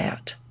all of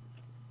that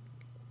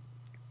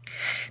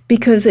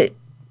because it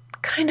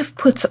kind of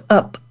puts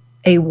up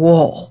a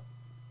wall.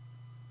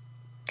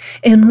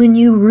 And when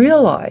you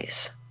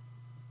realize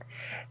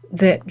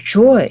that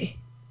joy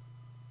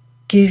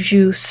gives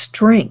you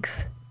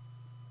strength,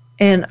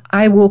 and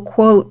I will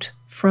quote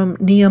from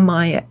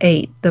Nehemiah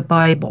 8, the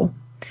Bible,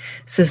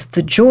 says,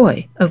 "The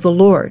joy of the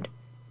Lord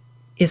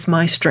is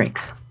my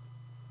strength."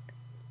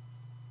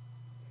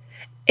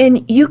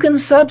 And you can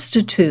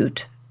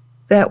substitute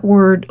that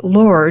word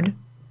Lord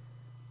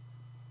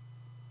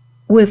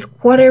with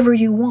whatever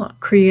you want,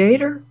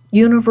 Creator,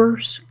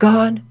 universe,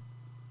 God.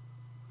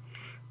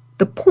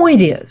 The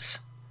point is,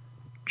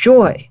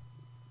 joy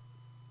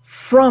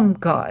from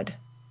God,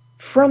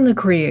 from the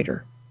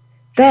Creator,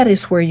 that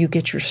is where you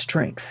get your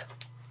strength.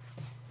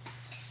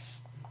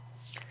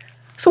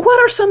 So what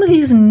are some of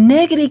these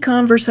negative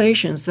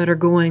conversations that are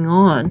going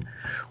on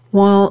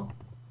while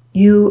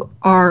you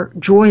are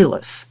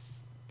joyless?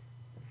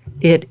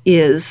 It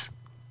is,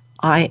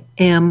 I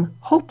am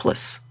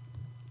hopeless.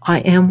 I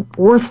am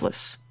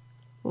worthless.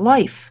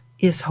 Life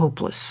is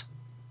hopeless.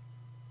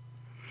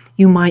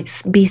 You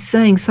might be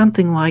saying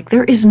something like,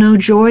 there is no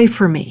joy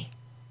for me.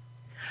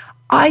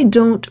 I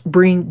don't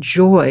bring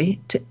joy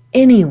to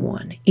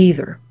anyone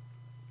either.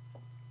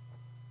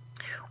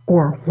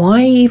 Or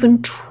why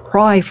even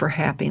try for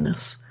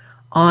happiness?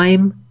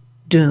 I'm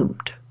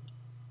doomed.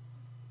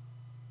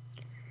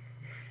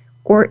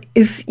 Or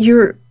if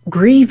you're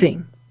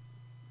grieving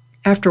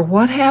after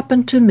what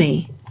happened to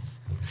me,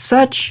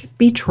 such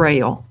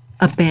betrayal,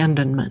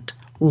 abandonment,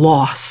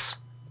 loss.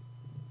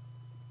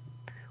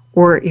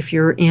 Or if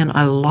you're in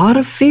a lot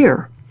of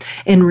fear,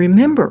 and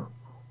remember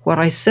what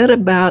I said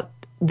about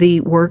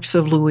the works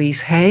of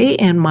Louise Hay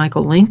and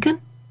Michael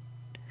Lincoln,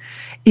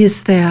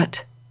 is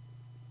that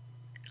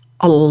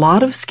a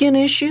lot of skin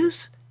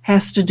issues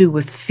has to do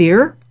with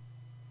fear.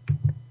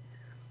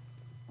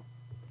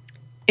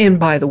 And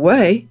by the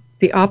way,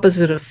 the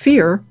opposite of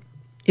fear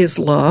is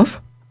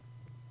love.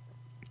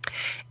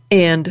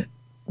 And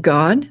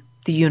God,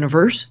 the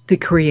universe, the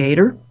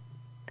Creator,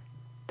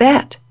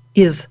 that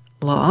is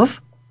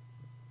love.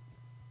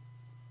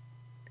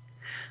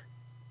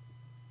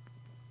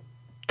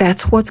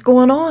 That's what's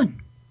going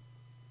on.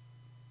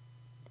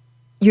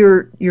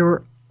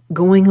 You're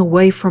going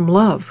away from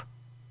love.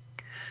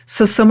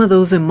 So some of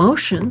those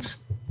emotions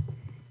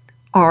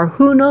are,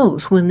 who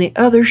knows when the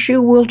other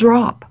shoe will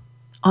drop.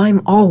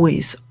 I'm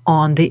always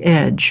on the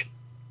edge.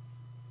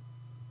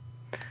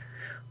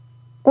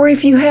 Or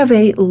if you have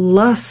a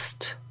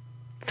lust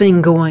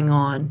thing going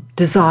on,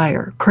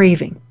 desire,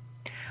 craving,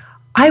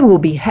 I will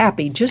be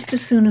happy just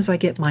as soon as I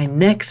get my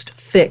next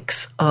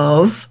fix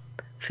of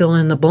fill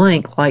in the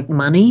blank, like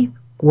money,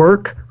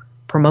 work,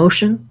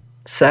 promotion,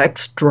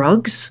 sex,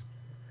 drugs,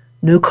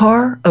 new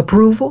car,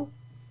 approval,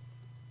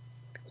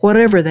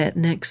 whatever that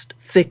next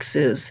fix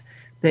is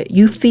that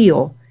you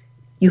feel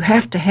you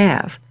have to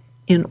have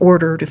in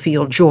order to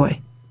feel joy.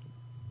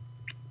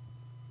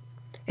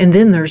 And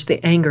then there's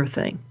the anger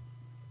thing.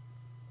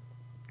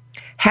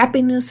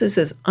 Happiness is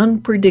as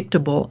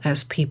unpredictable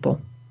as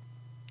people.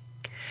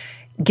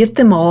 Get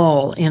them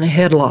all in a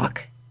headlock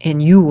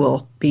and you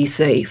will be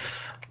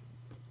safe.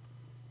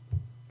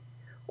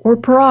 Or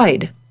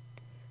pride.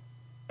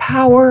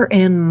 Power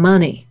and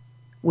money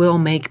will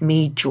make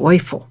me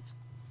joyful.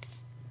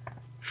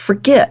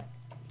 Forget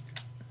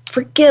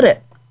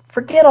it.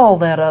 Forget all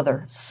that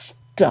other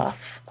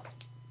stuff.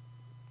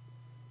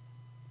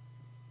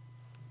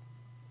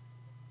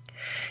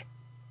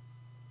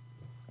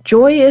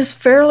 Joy is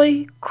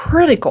fairly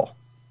critical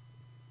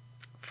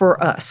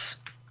for us.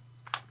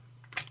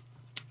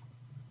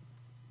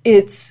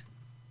 It's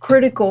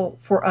critical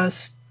for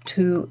us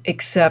to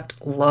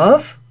accept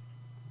love,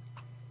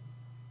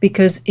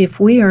 because if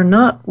we are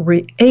not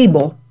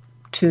able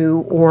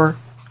to, or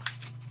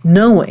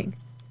knowing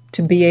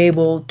to be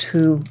able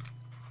to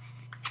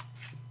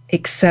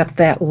accept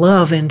that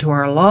love into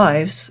our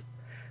lives,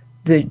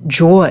 the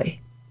joy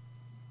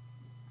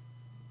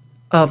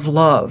of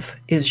love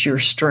is your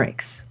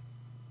strength,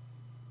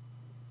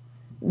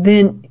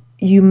 then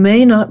you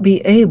may not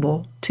be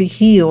able to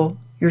heal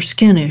your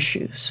skin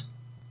issues.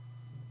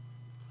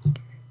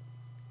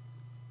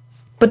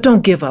 But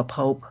don't give up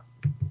hope.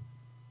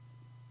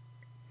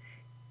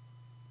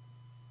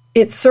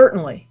 It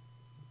certainly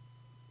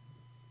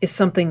is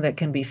something that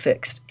can be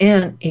fixed,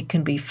 and it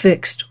can be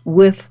fixed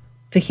with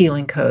the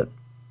healing code.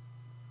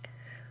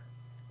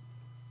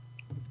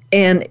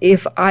 And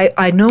if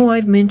I know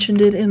I've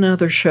mentioned it in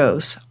other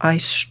shows, I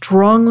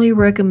strongly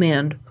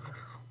recommend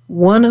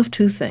one of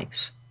two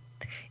things.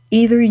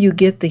 Either you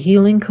get the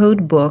Healing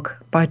Code book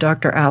by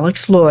Dr.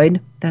 Alex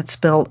Lloyd, that's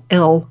spelled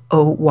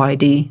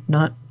L-O-Y-D,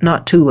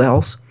 not two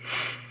L's,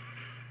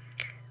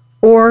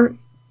 or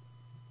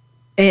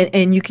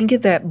and you can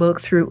get that book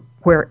through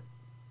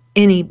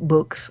any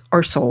books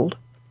are sold.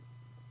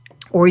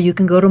 Or you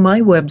can go to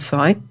my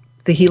website,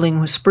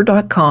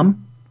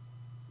 thehealingwhisper.com,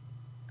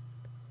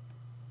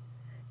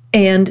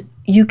 and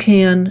you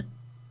can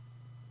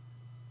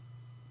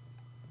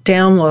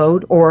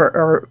download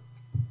or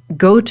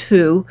go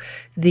to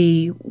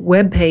the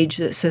webpage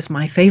that says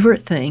My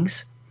Favorite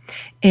Things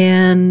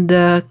and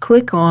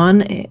click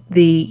on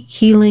the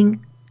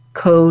Healing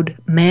Code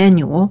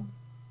Manual,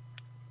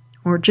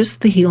 or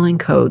just the healing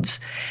codes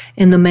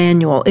in the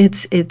manual.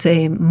 It's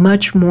a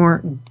much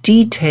more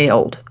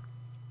detailed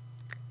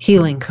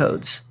healing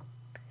codes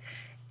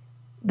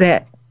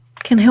that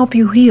can help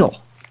you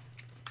heal.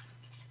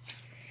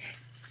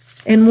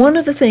 And one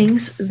of the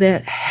things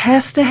that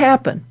has to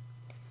happen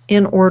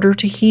in order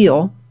to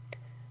heal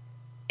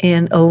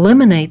and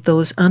eliminate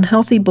those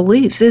unhealthy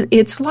beliefs,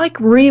 it's like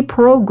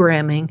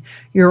reprogramming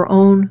your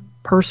own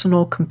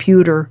personal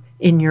computer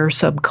in your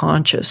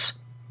subconscious.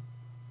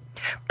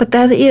 But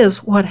that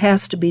is what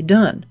has to be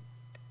done.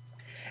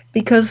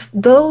 Because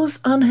those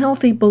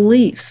unhealthy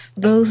beliefs,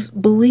 those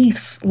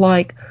beliefs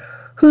like,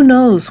 who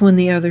knows when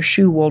the other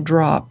shoe will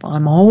drop,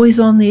 I'm always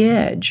on the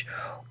edge,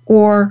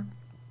 or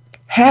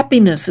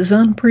happiness is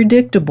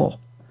unpredictable.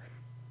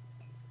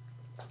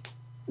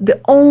 The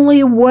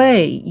only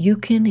way you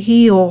can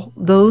heal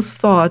those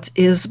thoughts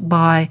is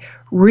by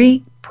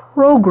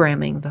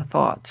reprogramming the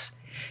thoughts,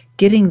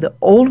 getting the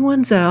old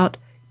ones out,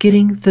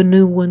 getting the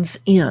new ones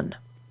in.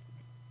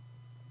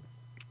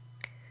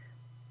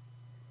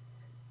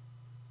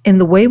 And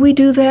the way we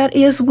do that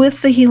is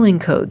with the healing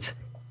codes.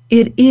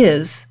 It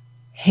is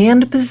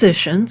hand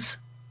positions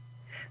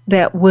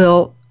that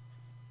will,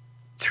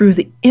 through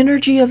the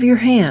energy of your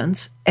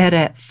hands,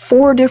 at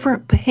 4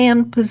 different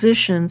hand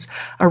positions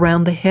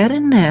around the head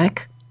and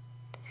neck,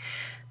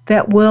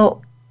 that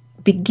will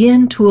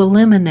begin to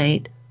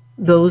eliminate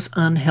those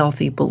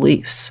unhealthy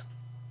beliefs.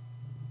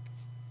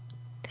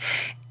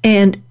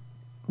 And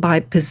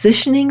by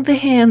positioning the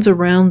hands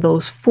around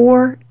those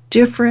 4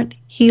 different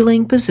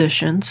healing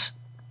positions,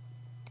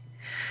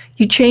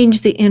 you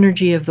change the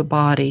energy of the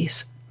body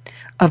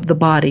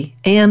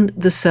and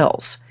the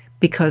cells,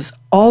 because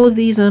all of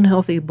these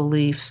unhealthy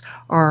beliefs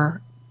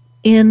are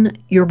in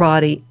your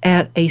body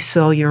at a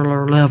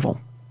cellular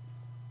level.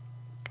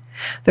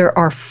 There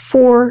are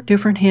 4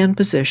 different hand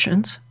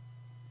positions,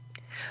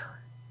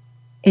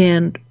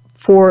 and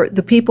for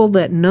the people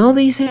that know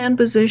these hand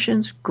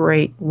positions,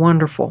 great,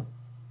 wonderful.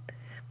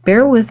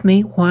 Bear with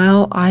me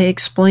while I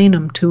explain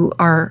them to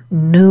our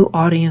new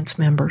audience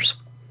members.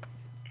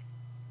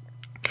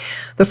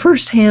 The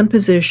first hand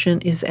position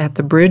is at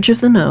the bridge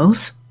of the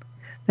nose.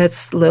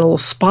 That's the little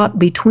spot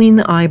between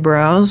the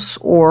eyebrows,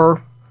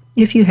 or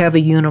if you have a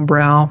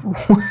unibrow,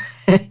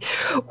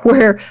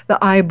 where the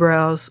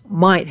eyebrows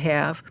might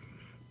have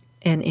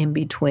an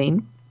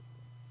in-between.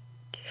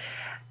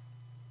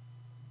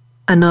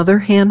 Another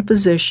hand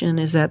position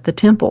is at the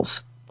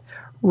temples,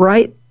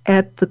 right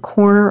at the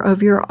corner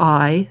of your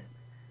eye,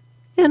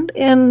 and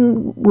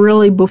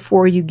really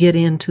before you get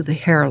into the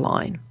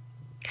hairline.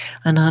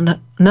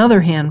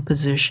 Another hand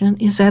position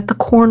is at the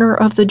corner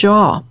of the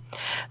jaw.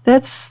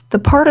 That's the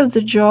part of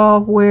the jaw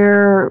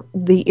where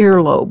the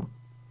earlobe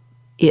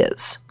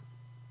is.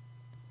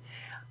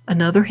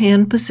 Another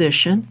hand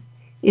position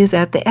is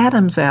at the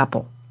Adam's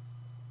apple.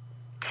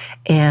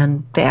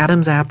 And the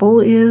Adam's apple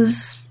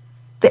is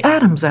the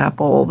Adam's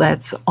apple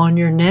that's on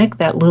your neck,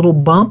 that little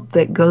bump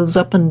that goes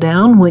up and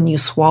down when you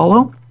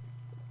swallow.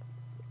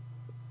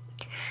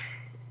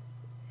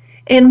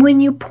 And when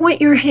you point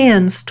your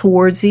hands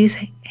towards these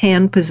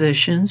hand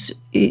positions,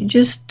 you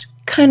just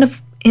kind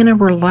of in a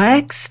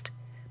relaxed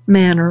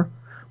manner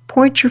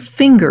point your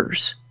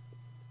fingers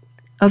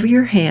of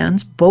your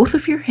hands, both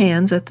of your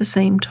hands at the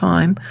same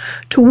time,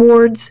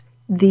 towards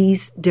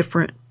these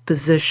different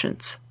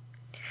positions.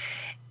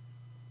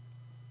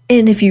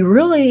 And if you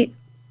really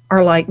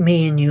are like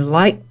me and you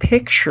like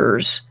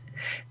pictures,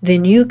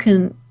 then you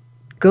can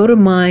go to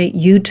my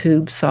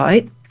YouTube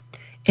site,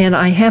 and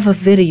I have a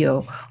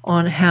video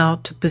on how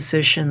to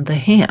position the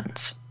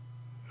hands.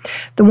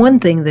 The one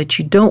thing that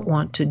you don't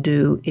want to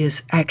do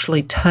is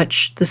actually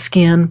touch the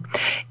skin.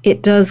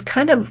 It does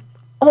kind of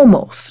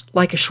almost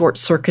like a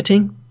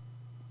short-circuiting.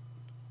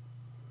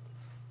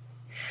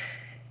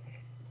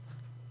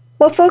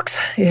 Well, folks,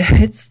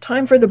 it's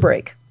time for the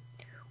break.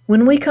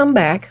 When we come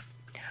back,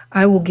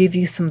 I will give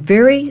you some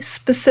very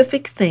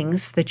specific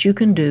things that you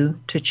can do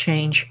to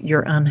change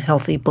your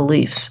unhealthy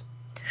beliefs.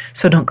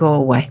 So don't go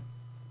away.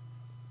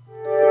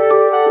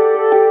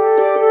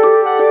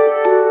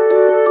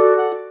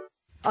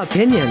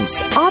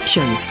 Opinions,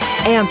 options,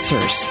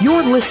 answers.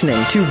 You're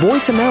listening to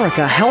Voice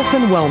America Health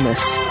and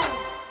Wellness.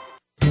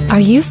 Are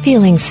you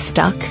feeling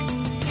stuck?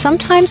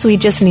 Sometimes we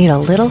just need a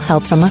little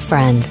help from a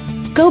friend.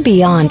 Go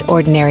beyond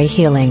ordinary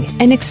healing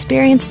and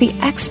experience the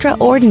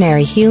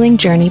extraordinary healing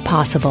journey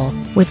possible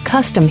with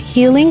custom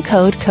Healing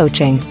Code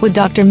Coaching with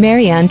Dr.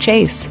 Marianne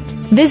Chase.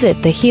 Visit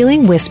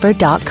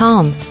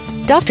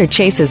thehealingwhisper.com. Dr.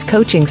 Chase's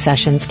coaching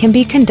sessions can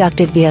be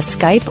conducted via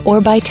Skype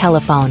or by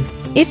telephone.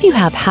 If you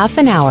have half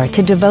an hour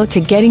to devote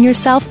to getting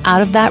yourself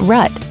out of that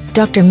rut,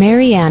 Dr.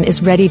 Marianne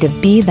is ready to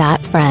be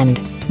that friend.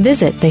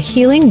 Visit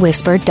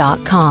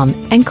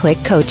thehealingwhisper.com and click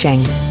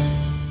coaching.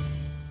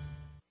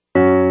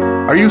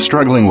 Are you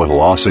struggling with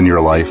loss in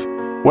your life?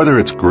 Whether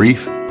it's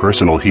grief,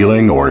 personal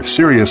healing, or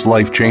serious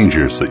life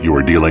changes that you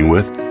are dealing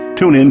with,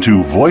 tune in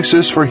to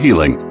Voices for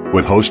Healing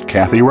with host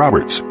Kathy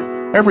Roberts.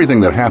 Everything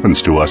that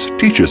happens to us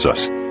teaches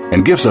us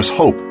and gives us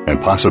hope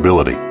and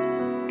possibility.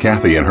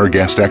 Kathy and her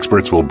guest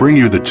experts will bring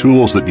you the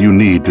tools that you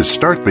need to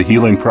start the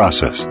healing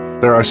process.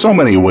 There are so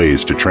many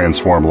ways to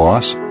transform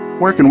loss.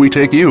 Where can we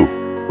take you?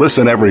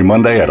 Listen every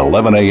Monday at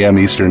 11 a.m.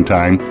 Eastern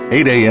Time,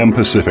 8 a.m.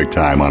 Pacific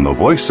Time on the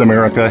Voice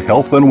America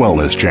Health and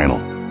Wellness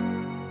Channel.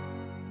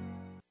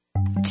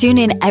 Tune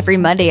in every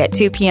Monday at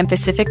 2 p.m.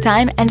 Pacific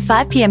Time and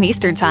 5 p.m.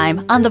 Eastern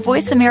Time on the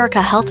Voice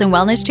America Health and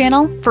Wellness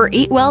Channel for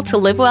Eat Well to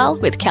Live Well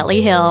with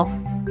Kelly Hill.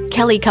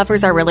 Kelly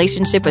covers our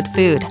relationship with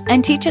food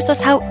and teaches us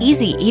how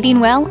easy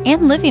eating well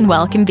and living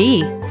well can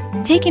be,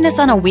 taking us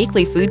on a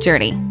weekly food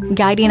journey,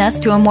 guiding us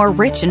to a more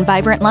rich and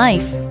vibrant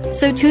life.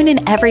 So tune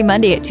in every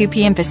Monday at 2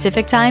 p.m.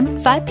 Pacific Time,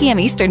 5 p.m.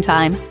 Eastern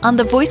Time on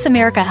the Voice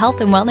America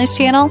Health and Wellness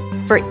Channel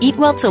for Eat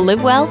Well to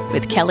Live Well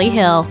with Kelly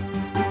Hill.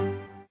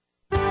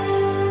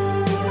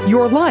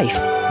 Your life,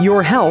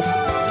 your health,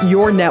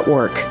 your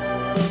network.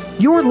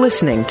 You're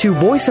listening to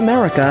Voice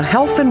America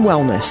Health and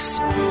Wellness.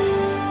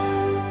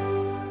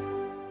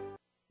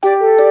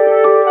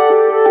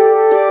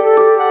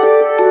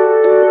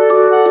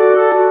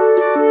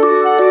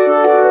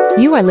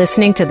 You are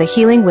listening to The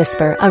Healing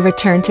Whisper, A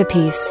Return to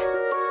Peace.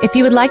 If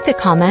you would like to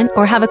comment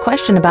or have a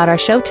question about our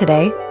show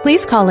today,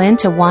 please call in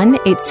to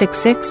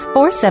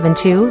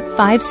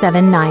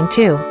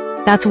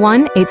 1-866-472-5792. That's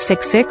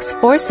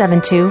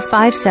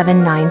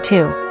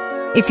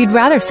 1-866-472-5792. If you'd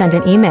rather send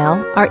an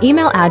email, our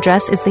email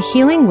address is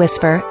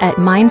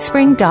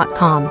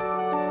thehealingwhisper@mindspring.com.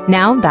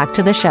 Now back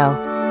to the show.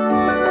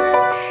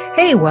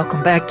 Hey,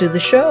 welcome back to the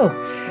show.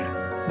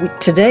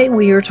 Today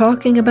we are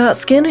talking about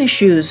skin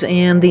issues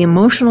and the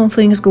emotional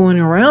things going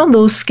around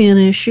those skin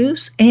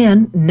issues.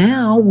 And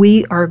now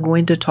we are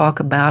going to talk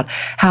about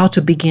how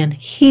to begin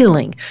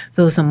healing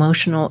those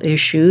emotional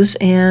issues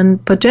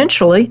and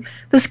potentially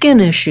the skin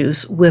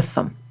issues with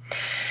them.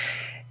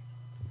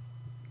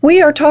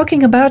 We are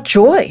talking about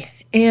joy.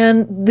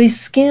 And the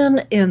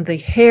skin and the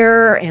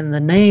hair and the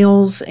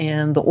nails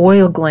and the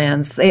oil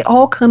glands, they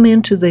all come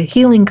into the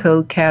healing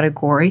code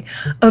category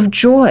of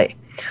joy,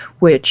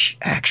 which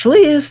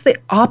actually is the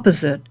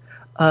opposite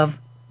of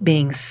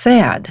being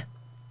sad.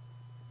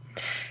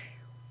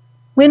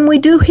 When we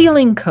do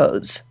healing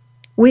codes,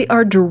 we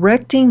are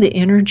directing the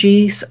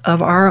energies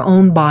of our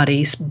own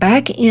bodies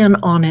back in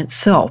on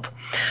itself.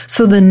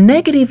 So the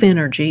negative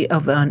energy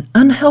of an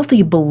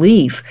unhealthy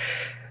belief,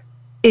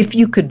 if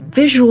you could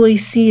visually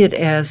see it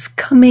as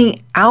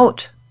coming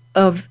out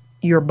of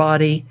your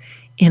body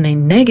in a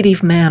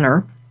negative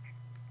manner,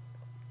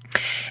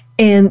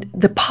 and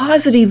the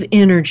positive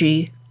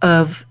energy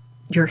of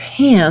your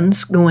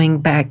hands going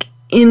back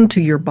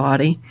into your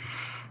body,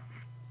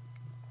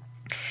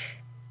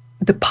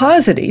 the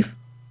positive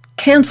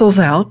cancels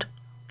out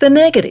the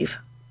negative.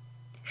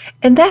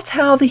 And that's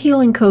how the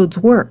healing codes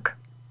work.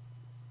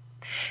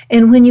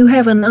 And when you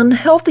have an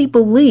unhealthy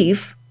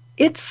belief,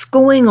 it's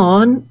going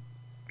on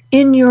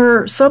in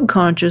your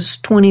subconscious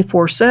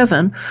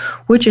 24/7,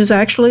 which is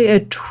actually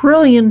 1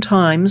 trillion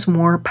times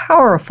more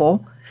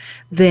powerful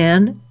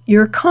than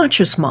your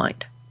conscious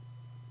mind.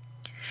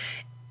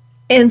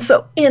 And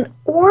so in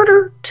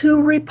order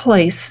to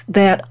replace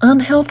that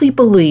unhealthy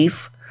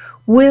belief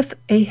with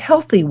a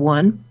healthy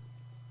one,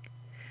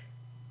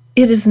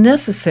 it is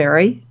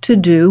necessary to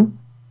do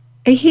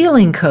a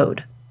healing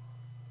code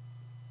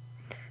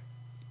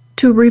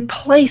to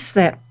replace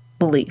that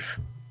belief,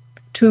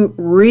 to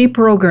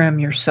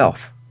reprogram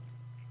yourself.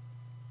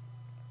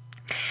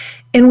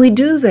 And we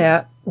do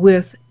that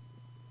with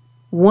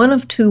one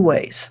of two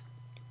ways.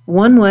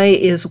 One way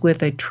is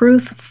with a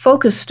truth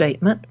focus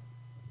statement.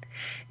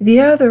 The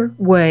other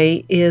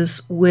way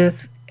is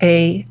with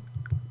a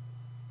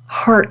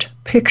heart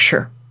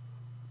picture.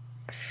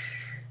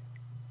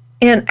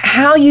 And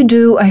how you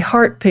do a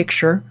heart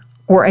picture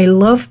or a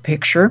love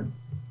picture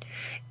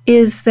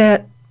is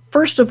that,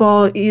 first of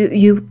all,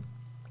 you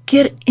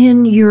get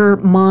in your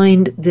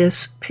mind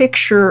this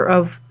picture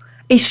of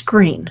a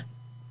screen.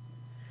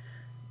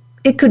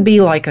 It could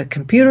be like a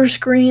computer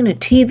screen, a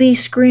TV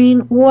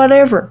screen,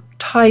 whatever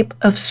type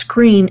of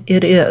screen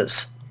it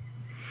is.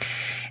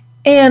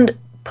 And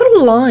put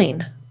a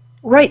line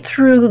right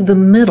through the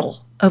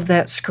middle of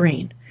that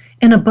screen.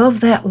 And above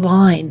that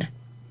line,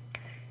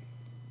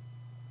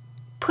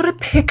 put a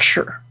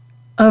picture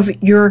of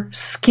your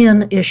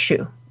skin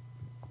issue.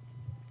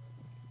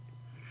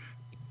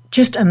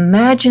 Just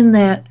imagine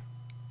that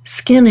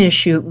skin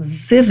issue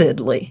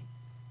vividly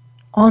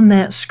on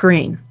that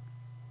screen.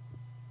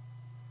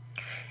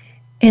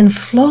 And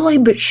slowly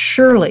but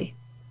surely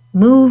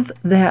move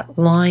that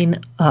line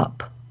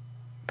up,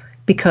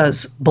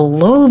 because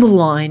below the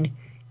line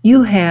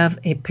you have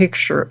a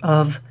picture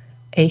of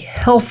a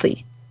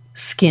healthy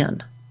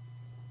skin.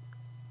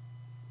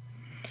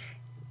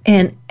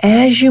 And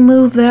as you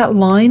move that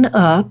line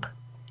up,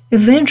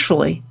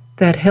 eventually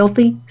that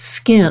healthy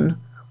skin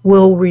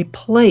will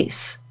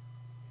replace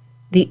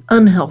the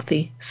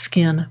unhealthy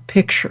skin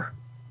picture.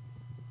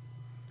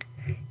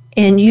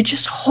 And you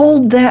just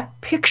hold that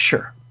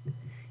picture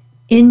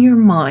in your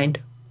mind,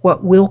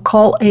 what we'll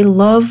call a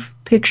love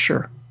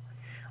picture,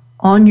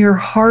 on your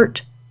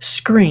heart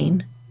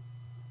screen.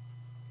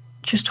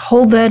 Just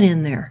hold that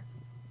in there.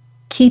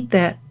 Keep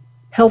that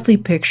healthy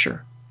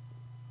picture.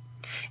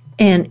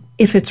 And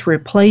if it's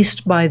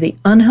replaced by the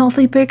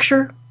unhealthy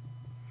picture,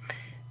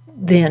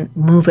 then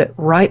move it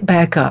right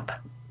back up.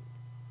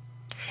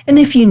 And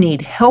if you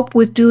need help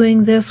with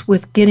doing this,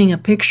 with getting a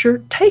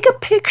picture, take a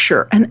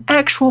picture, an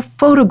actual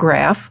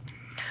photograph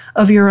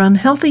of your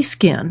unhealthy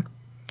skin,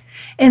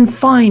 and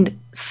find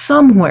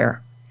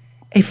somewhere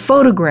a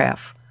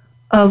photograph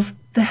of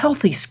the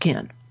healthy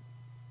skin.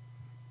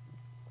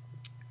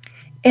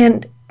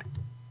 And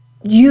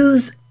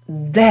use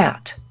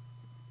that.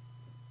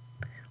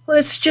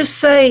 Let's just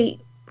say,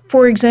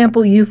 for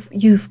example,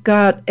 you've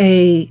got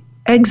a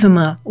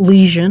eczema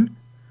lesion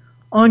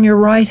on your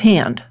right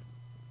hand.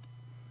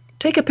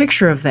 Take a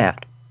picture of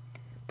that.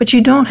 But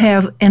you don't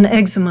have an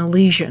eczema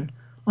lesion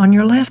on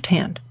your left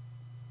hand.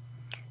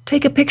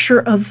 Take a picture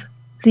of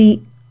the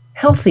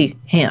healthy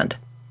hand.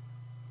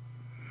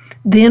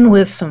 Then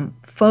with some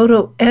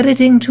photo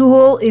editing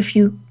tool, if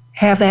you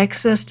have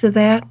access to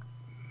that,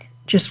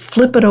 just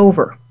flip it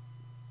over.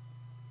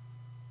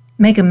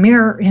 Make a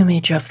mirror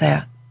image of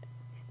that.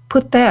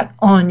 Put that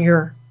on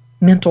your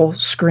mental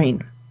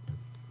screen.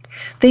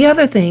 The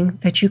other thing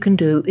that you can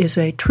do is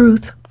a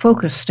truth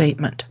focus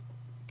statement.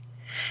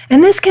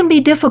 And this can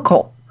be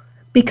difficult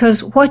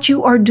because what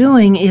you are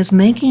doing is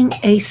making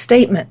a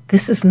statement.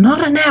 This is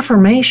not an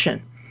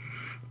affirmation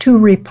to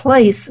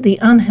replace the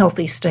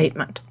unhealthy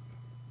statement.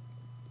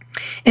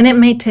 And it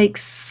may take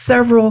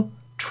several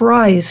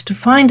tries to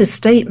find a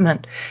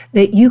statement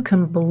that you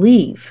can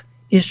believe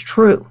is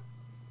true.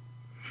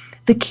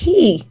 The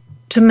key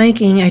to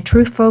making a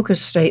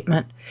truth-focused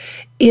statement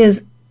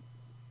is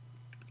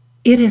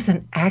it is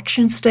an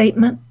action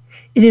statement.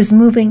 It is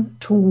moving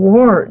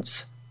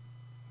towards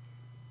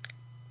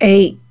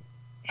a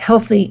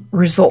healthy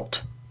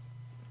result.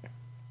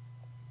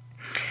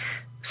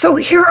 So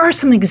here are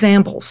some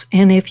examples,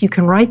 and if you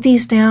can write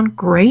these down,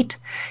 great.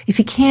 If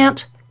you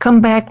can't,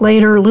 come back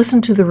later,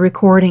 listen to the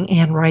recording,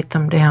 and write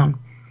them down.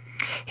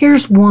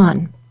 Here's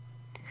one.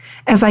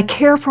 As I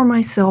care for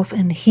myself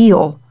and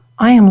heal,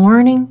 I am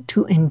learning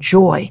to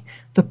enjoy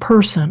the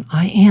person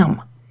I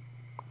am.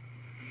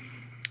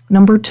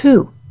 Number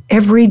 2,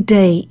 every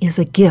day is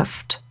a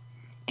gift,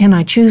 and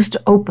I choose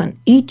to open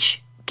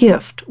each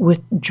gift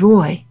with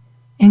joy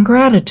and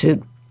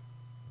gratitude.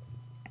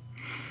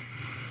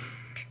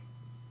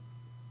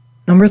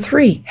 Number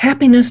 3,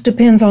 happiness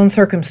depends on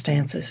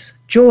circumstances.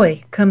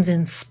 Joy comes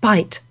in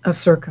spite of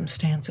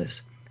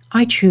circumstances.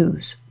 I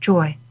choose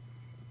joy.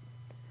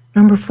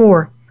 Number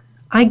 4,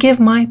 I give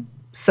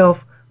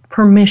myself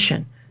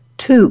permission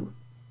to,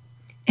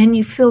 and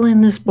you fill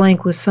in this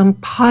blank with some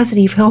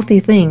positive,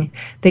 healthy thing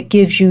that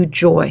gives you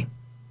joy.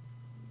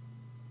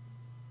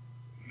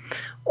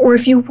 Or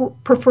if you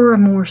prefer a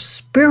more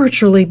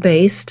spiritually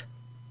based,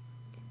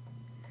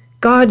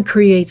 God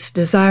creates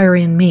desire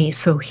in me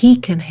so He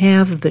can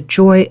have the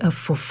joy of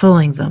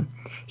fulfilling them.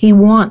 He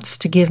wants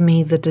to give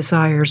me the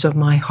desires of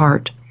my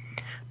heart.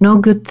 No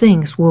good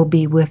things will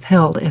be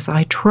withheld as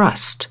I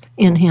trust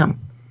in Him.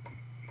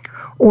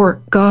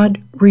 Or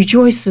God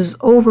rejoices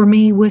over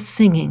me with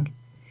singing.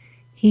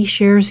 He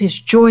shares His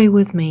joy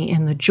with me,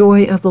 and the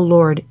joy of the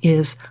Lord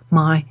is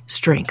my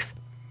strength.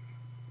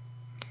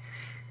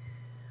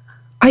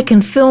 I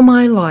can fill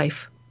my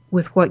life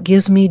with what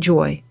gives me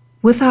joy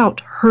without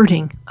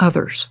hurting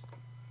others.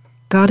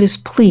 God is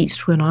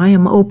pleased when I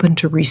am open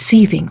to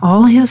receiving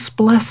all His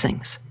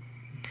blessings.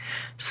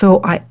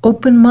 So I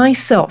open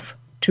myself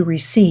to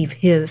receive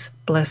His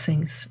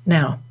blessings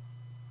now.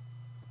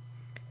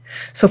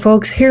 So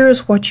folks,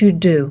 here's what you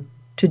do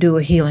to do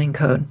a healing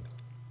code.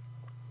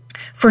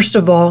 First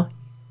of all,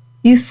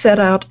 you set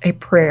out a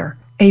prayer,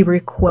 a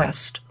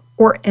request,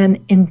 or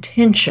an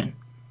intention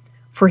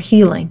for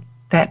healing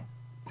that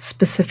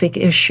specific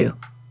issue.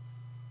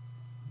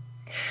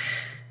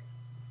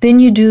 Then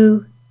you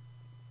do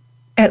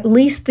at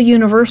least the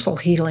universal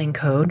healing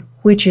code,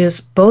 which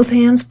is both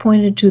hands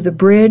pointed to the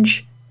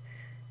bridge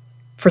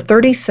for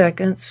 30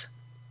 seconds,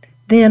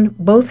 then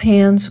both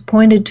hands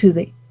pointed to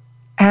the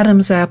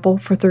Adam's apple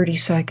for 30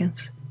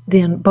 seconds,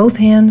 then both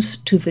hands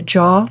to the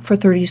jaw for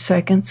 30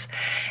 seconds,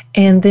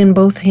 and then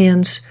both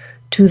hands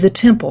to the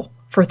temple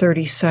for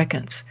 30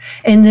 seconds.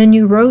 And then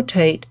you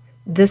rotate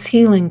this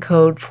healing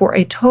code for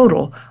a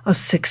total of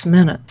 6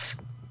 minutes.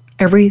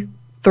 Every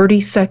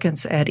 30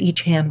 seconds at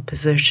each hand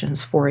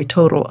positions for a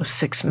total of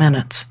 6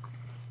 minutes.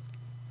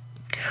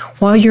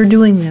 While you're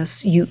doing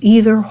this, you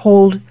either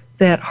hold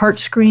that heart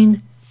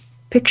screen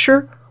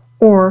picture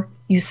or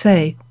you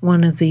say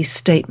one of these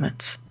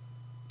statements.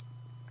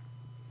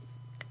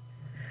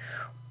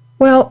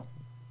 Well,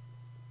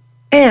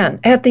 and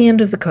at the end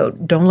of the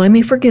code, don't let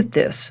me forget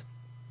this,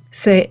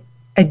 say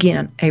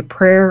again a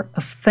prayer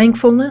of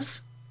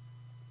thankfulness.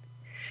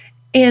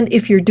 And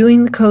if you're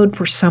doing the code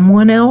for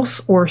someone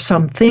else or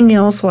something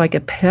else like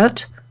a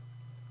pet,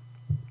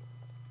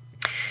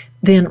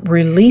 then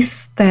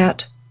release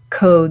that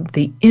code,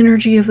 the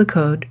energy of the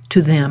code,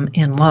 to them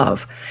in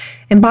love.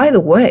 And by the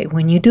way,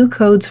 when you do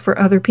codes for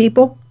other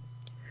people,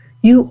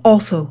 you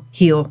also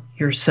heal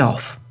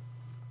yourself.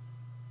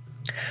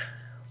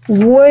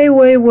 Way,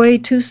 way, way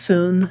too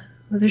soon,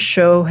 the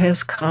show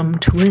has come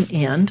to an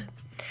end.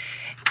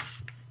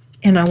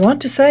 And I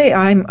want to say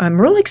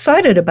I'm really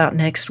excited about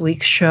next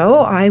week's show.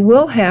 I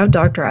will have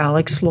Dr.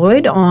 Alex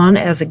Lloyd on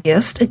as a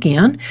guest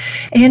again,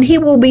 and he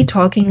will be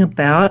talking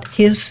about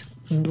his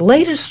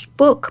latest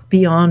book,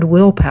 Beyond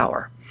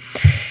Willpower.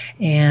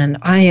 And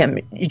I am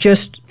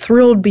just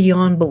thrilled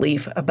beyond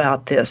belief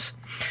about this.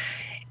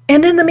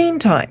 And in the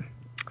meantime,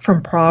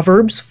 from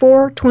Proverbs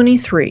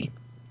 4:23,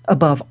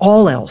 above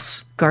all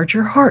else, guard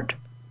your heart,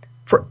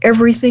 for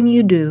everything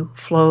you do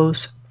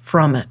flows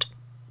from it.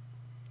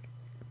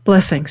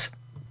 Blessings.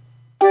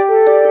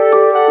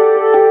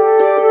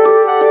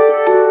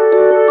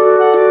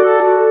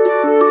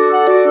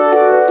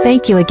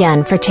 Thank you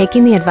again for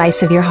taking the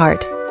advice of your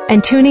heart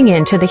and tuning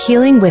in to the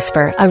Healing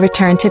Whisper, A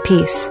Return to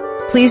Peace.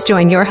 Please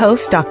join your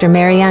host, Dr.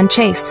 Marianne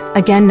Chase,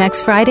 again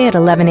next Friday at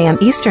 11 a.m.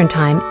 Eastern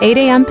Time, 8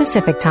 a.m.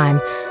 Pacific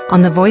Time,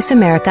 on the Voice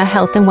America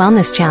Health and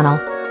Wellness Channel.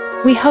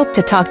 We hope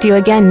to talk to you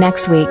again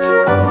next week.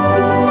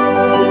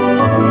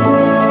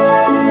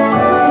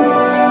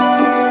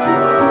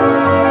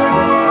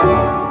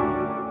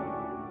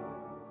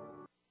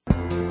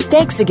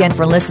 Thanks again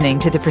for listening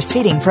to the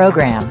preceding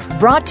program,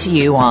 brought to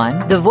you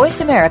on the Voice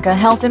America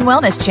Health and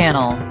Wellness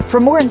Channel. For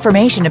more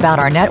information about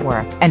our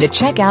network and to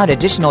check out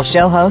additional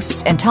show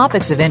hosts and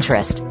topics of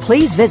interest,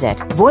 please visit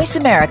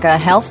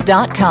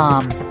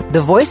voiceamericahealth.com. The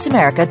Voice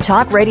America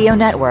Talk Radio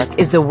Network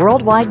is the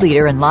worldwide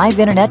leader in live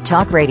Internet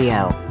talk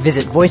radio.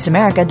 Visit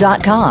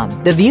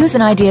voiceamerica.com. The views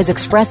and ideas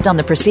expressed on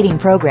the preceding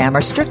program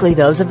are strictly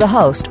those of the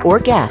host or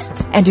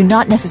guests and do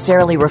not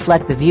necessarily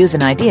reflect the views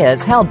and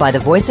ideas held by the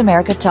Voice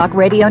America Talk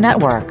Radio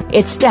Network,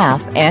 its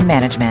staff, and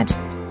management.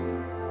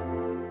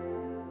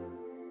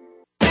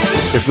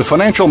 If the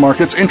financial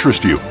markets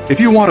interest you,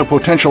 if you want to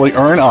potentially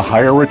earn a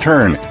higher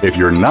return, if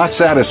you're not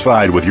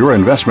satisfied with your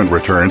investment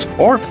returns,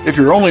 or if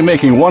you're only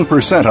making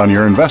 1% on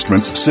your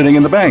investments sitting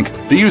in the bank,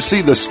 do you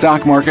see the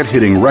stock market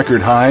hitting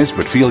record highs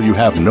but feel you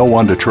have no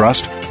one to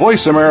trust?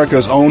 Voice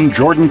America's own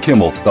Jordan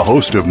Kimmel, the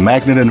host of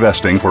Magnet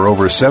Investing for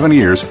over 7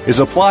 years, is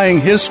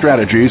applying his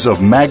strategies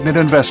of magnet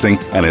investing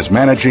and is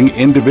managing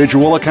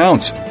individual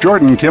accounts.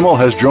 Jordan Kimmel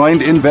has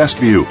joined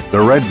InvestView,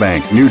 the Red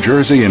Bank, New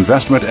Jersey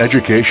investment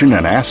education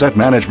and asset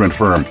management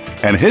firm,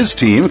 and his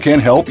team can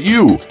help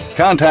you.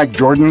 Contact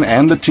Jordan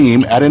and the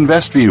team at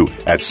InvestView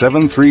at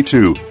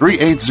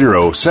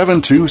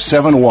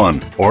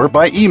 732-380-7271 or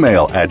by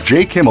email at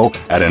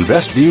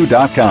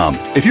jkimmel@investview.com.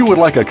 If you would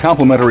like a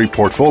complimentary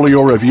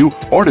portfolio review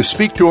or to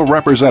speak to a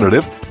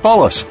representative,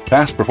 call us.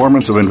 Past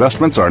performance of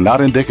investments are not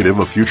indicative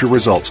of future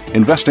results.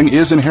 Investing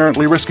is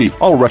inherently risky.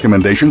 All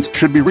recommendations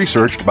should be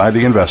researched by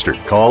the investor.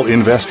 Call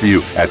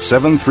InvestView at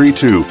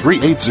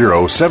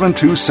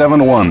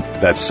 732-380-7271.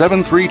 That's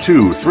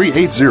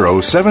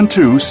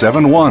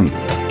 732-380-7271.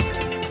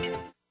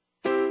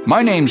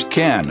 My name's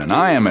Ken, and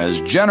I am as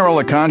general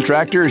a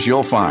contractor as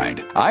you'll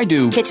find. I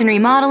do kitchen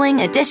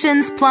remodeling,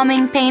 additions,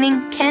 plumbing,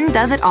 painting. Ken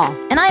does it all.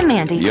 And I'm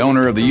Mandy, the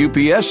owner of the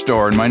UPS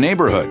store in my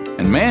neighborhood.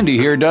 And Mandy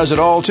here does it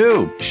all,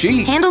 too.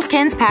 She handles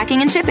Ken's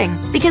packing and shipping.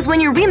 Because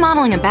when you're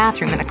remodeling a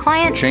bathroom and a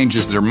client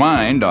changes their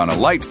mind on a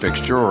light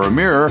fixture or a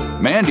mirror,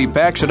 Mandy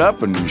packs it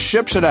up and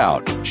ships it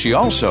out. She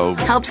also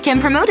helps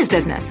Ken promote his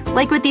business,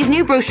 like with these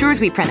new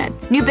brochures we printed,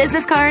 new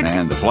business cards.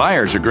 And the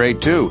flyers are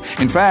great, too.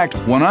 In fact,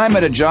 when I'm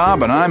at a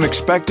job and I'm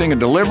expecting a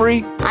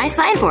delivery, I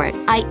sign for it.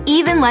 I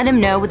even let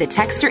him know with a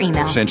text or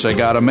email. Since I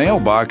got a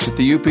mailbox at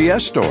the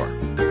UPS store.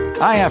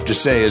 I have to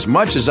say, as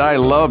much as I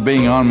love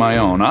being on my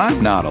own,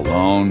 I'm not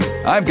alone.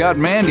 I've got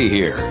Mandy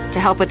here. To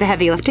help with the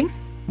heavy lifting?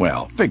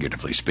 Well,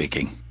 figuratively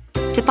speaking.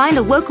 To find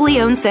a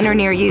locally owned center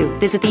near you,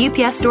 visit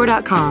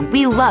theupsstore.com.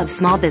 We love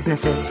small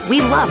businesses.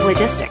 We love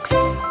logistics.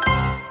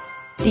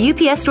 The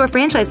UPS Store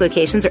franchise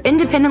locations are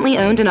independently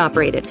owned and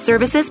operated.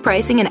 Services,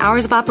 pricing, and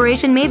hours of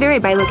operation may vary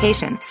by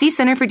location. See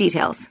Center for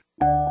details.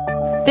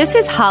 This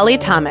is Holly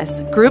Thomas,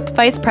 Group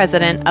Vice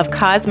President of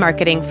Cause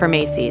Marketing for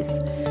Macy's.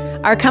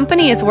 Our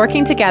company is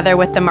working together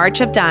with the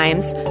March of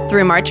Dimes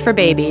through March for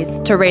Babies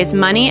to raise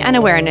money and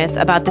awareness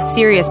about the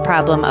serious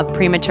problem of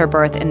premature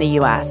birth in the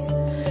U.S.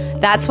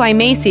 That's why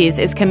Macy's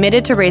is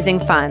committed to raising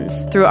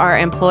funds through our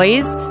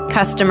employees,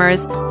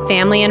 customers,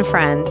 family, and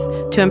friends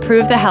to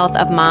improve the health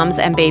of moms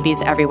and babies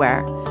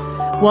everywhere.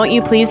 Won't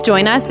you please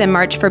join us in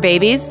March for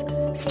Babies?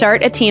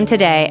 Start a team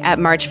today at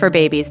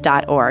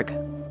marchforbabies.org.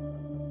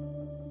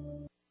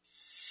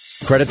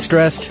 Credit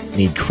stressed?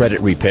 Need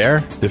credit repair?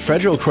 The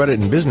Federal Credit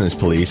and Business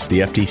Police, the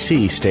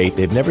FTC, state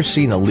they've never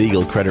seen a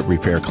legal credit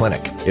repair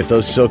clinic. If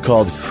those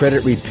so-called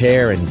credit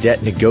repair and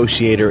debt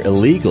negotiator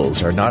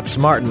illegals are not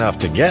smart enough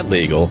to get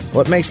legal,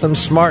 what makes them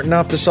smart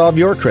enough to solve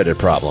your credit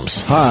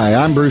problems? Hi,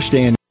 I'm Bruce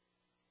Dan.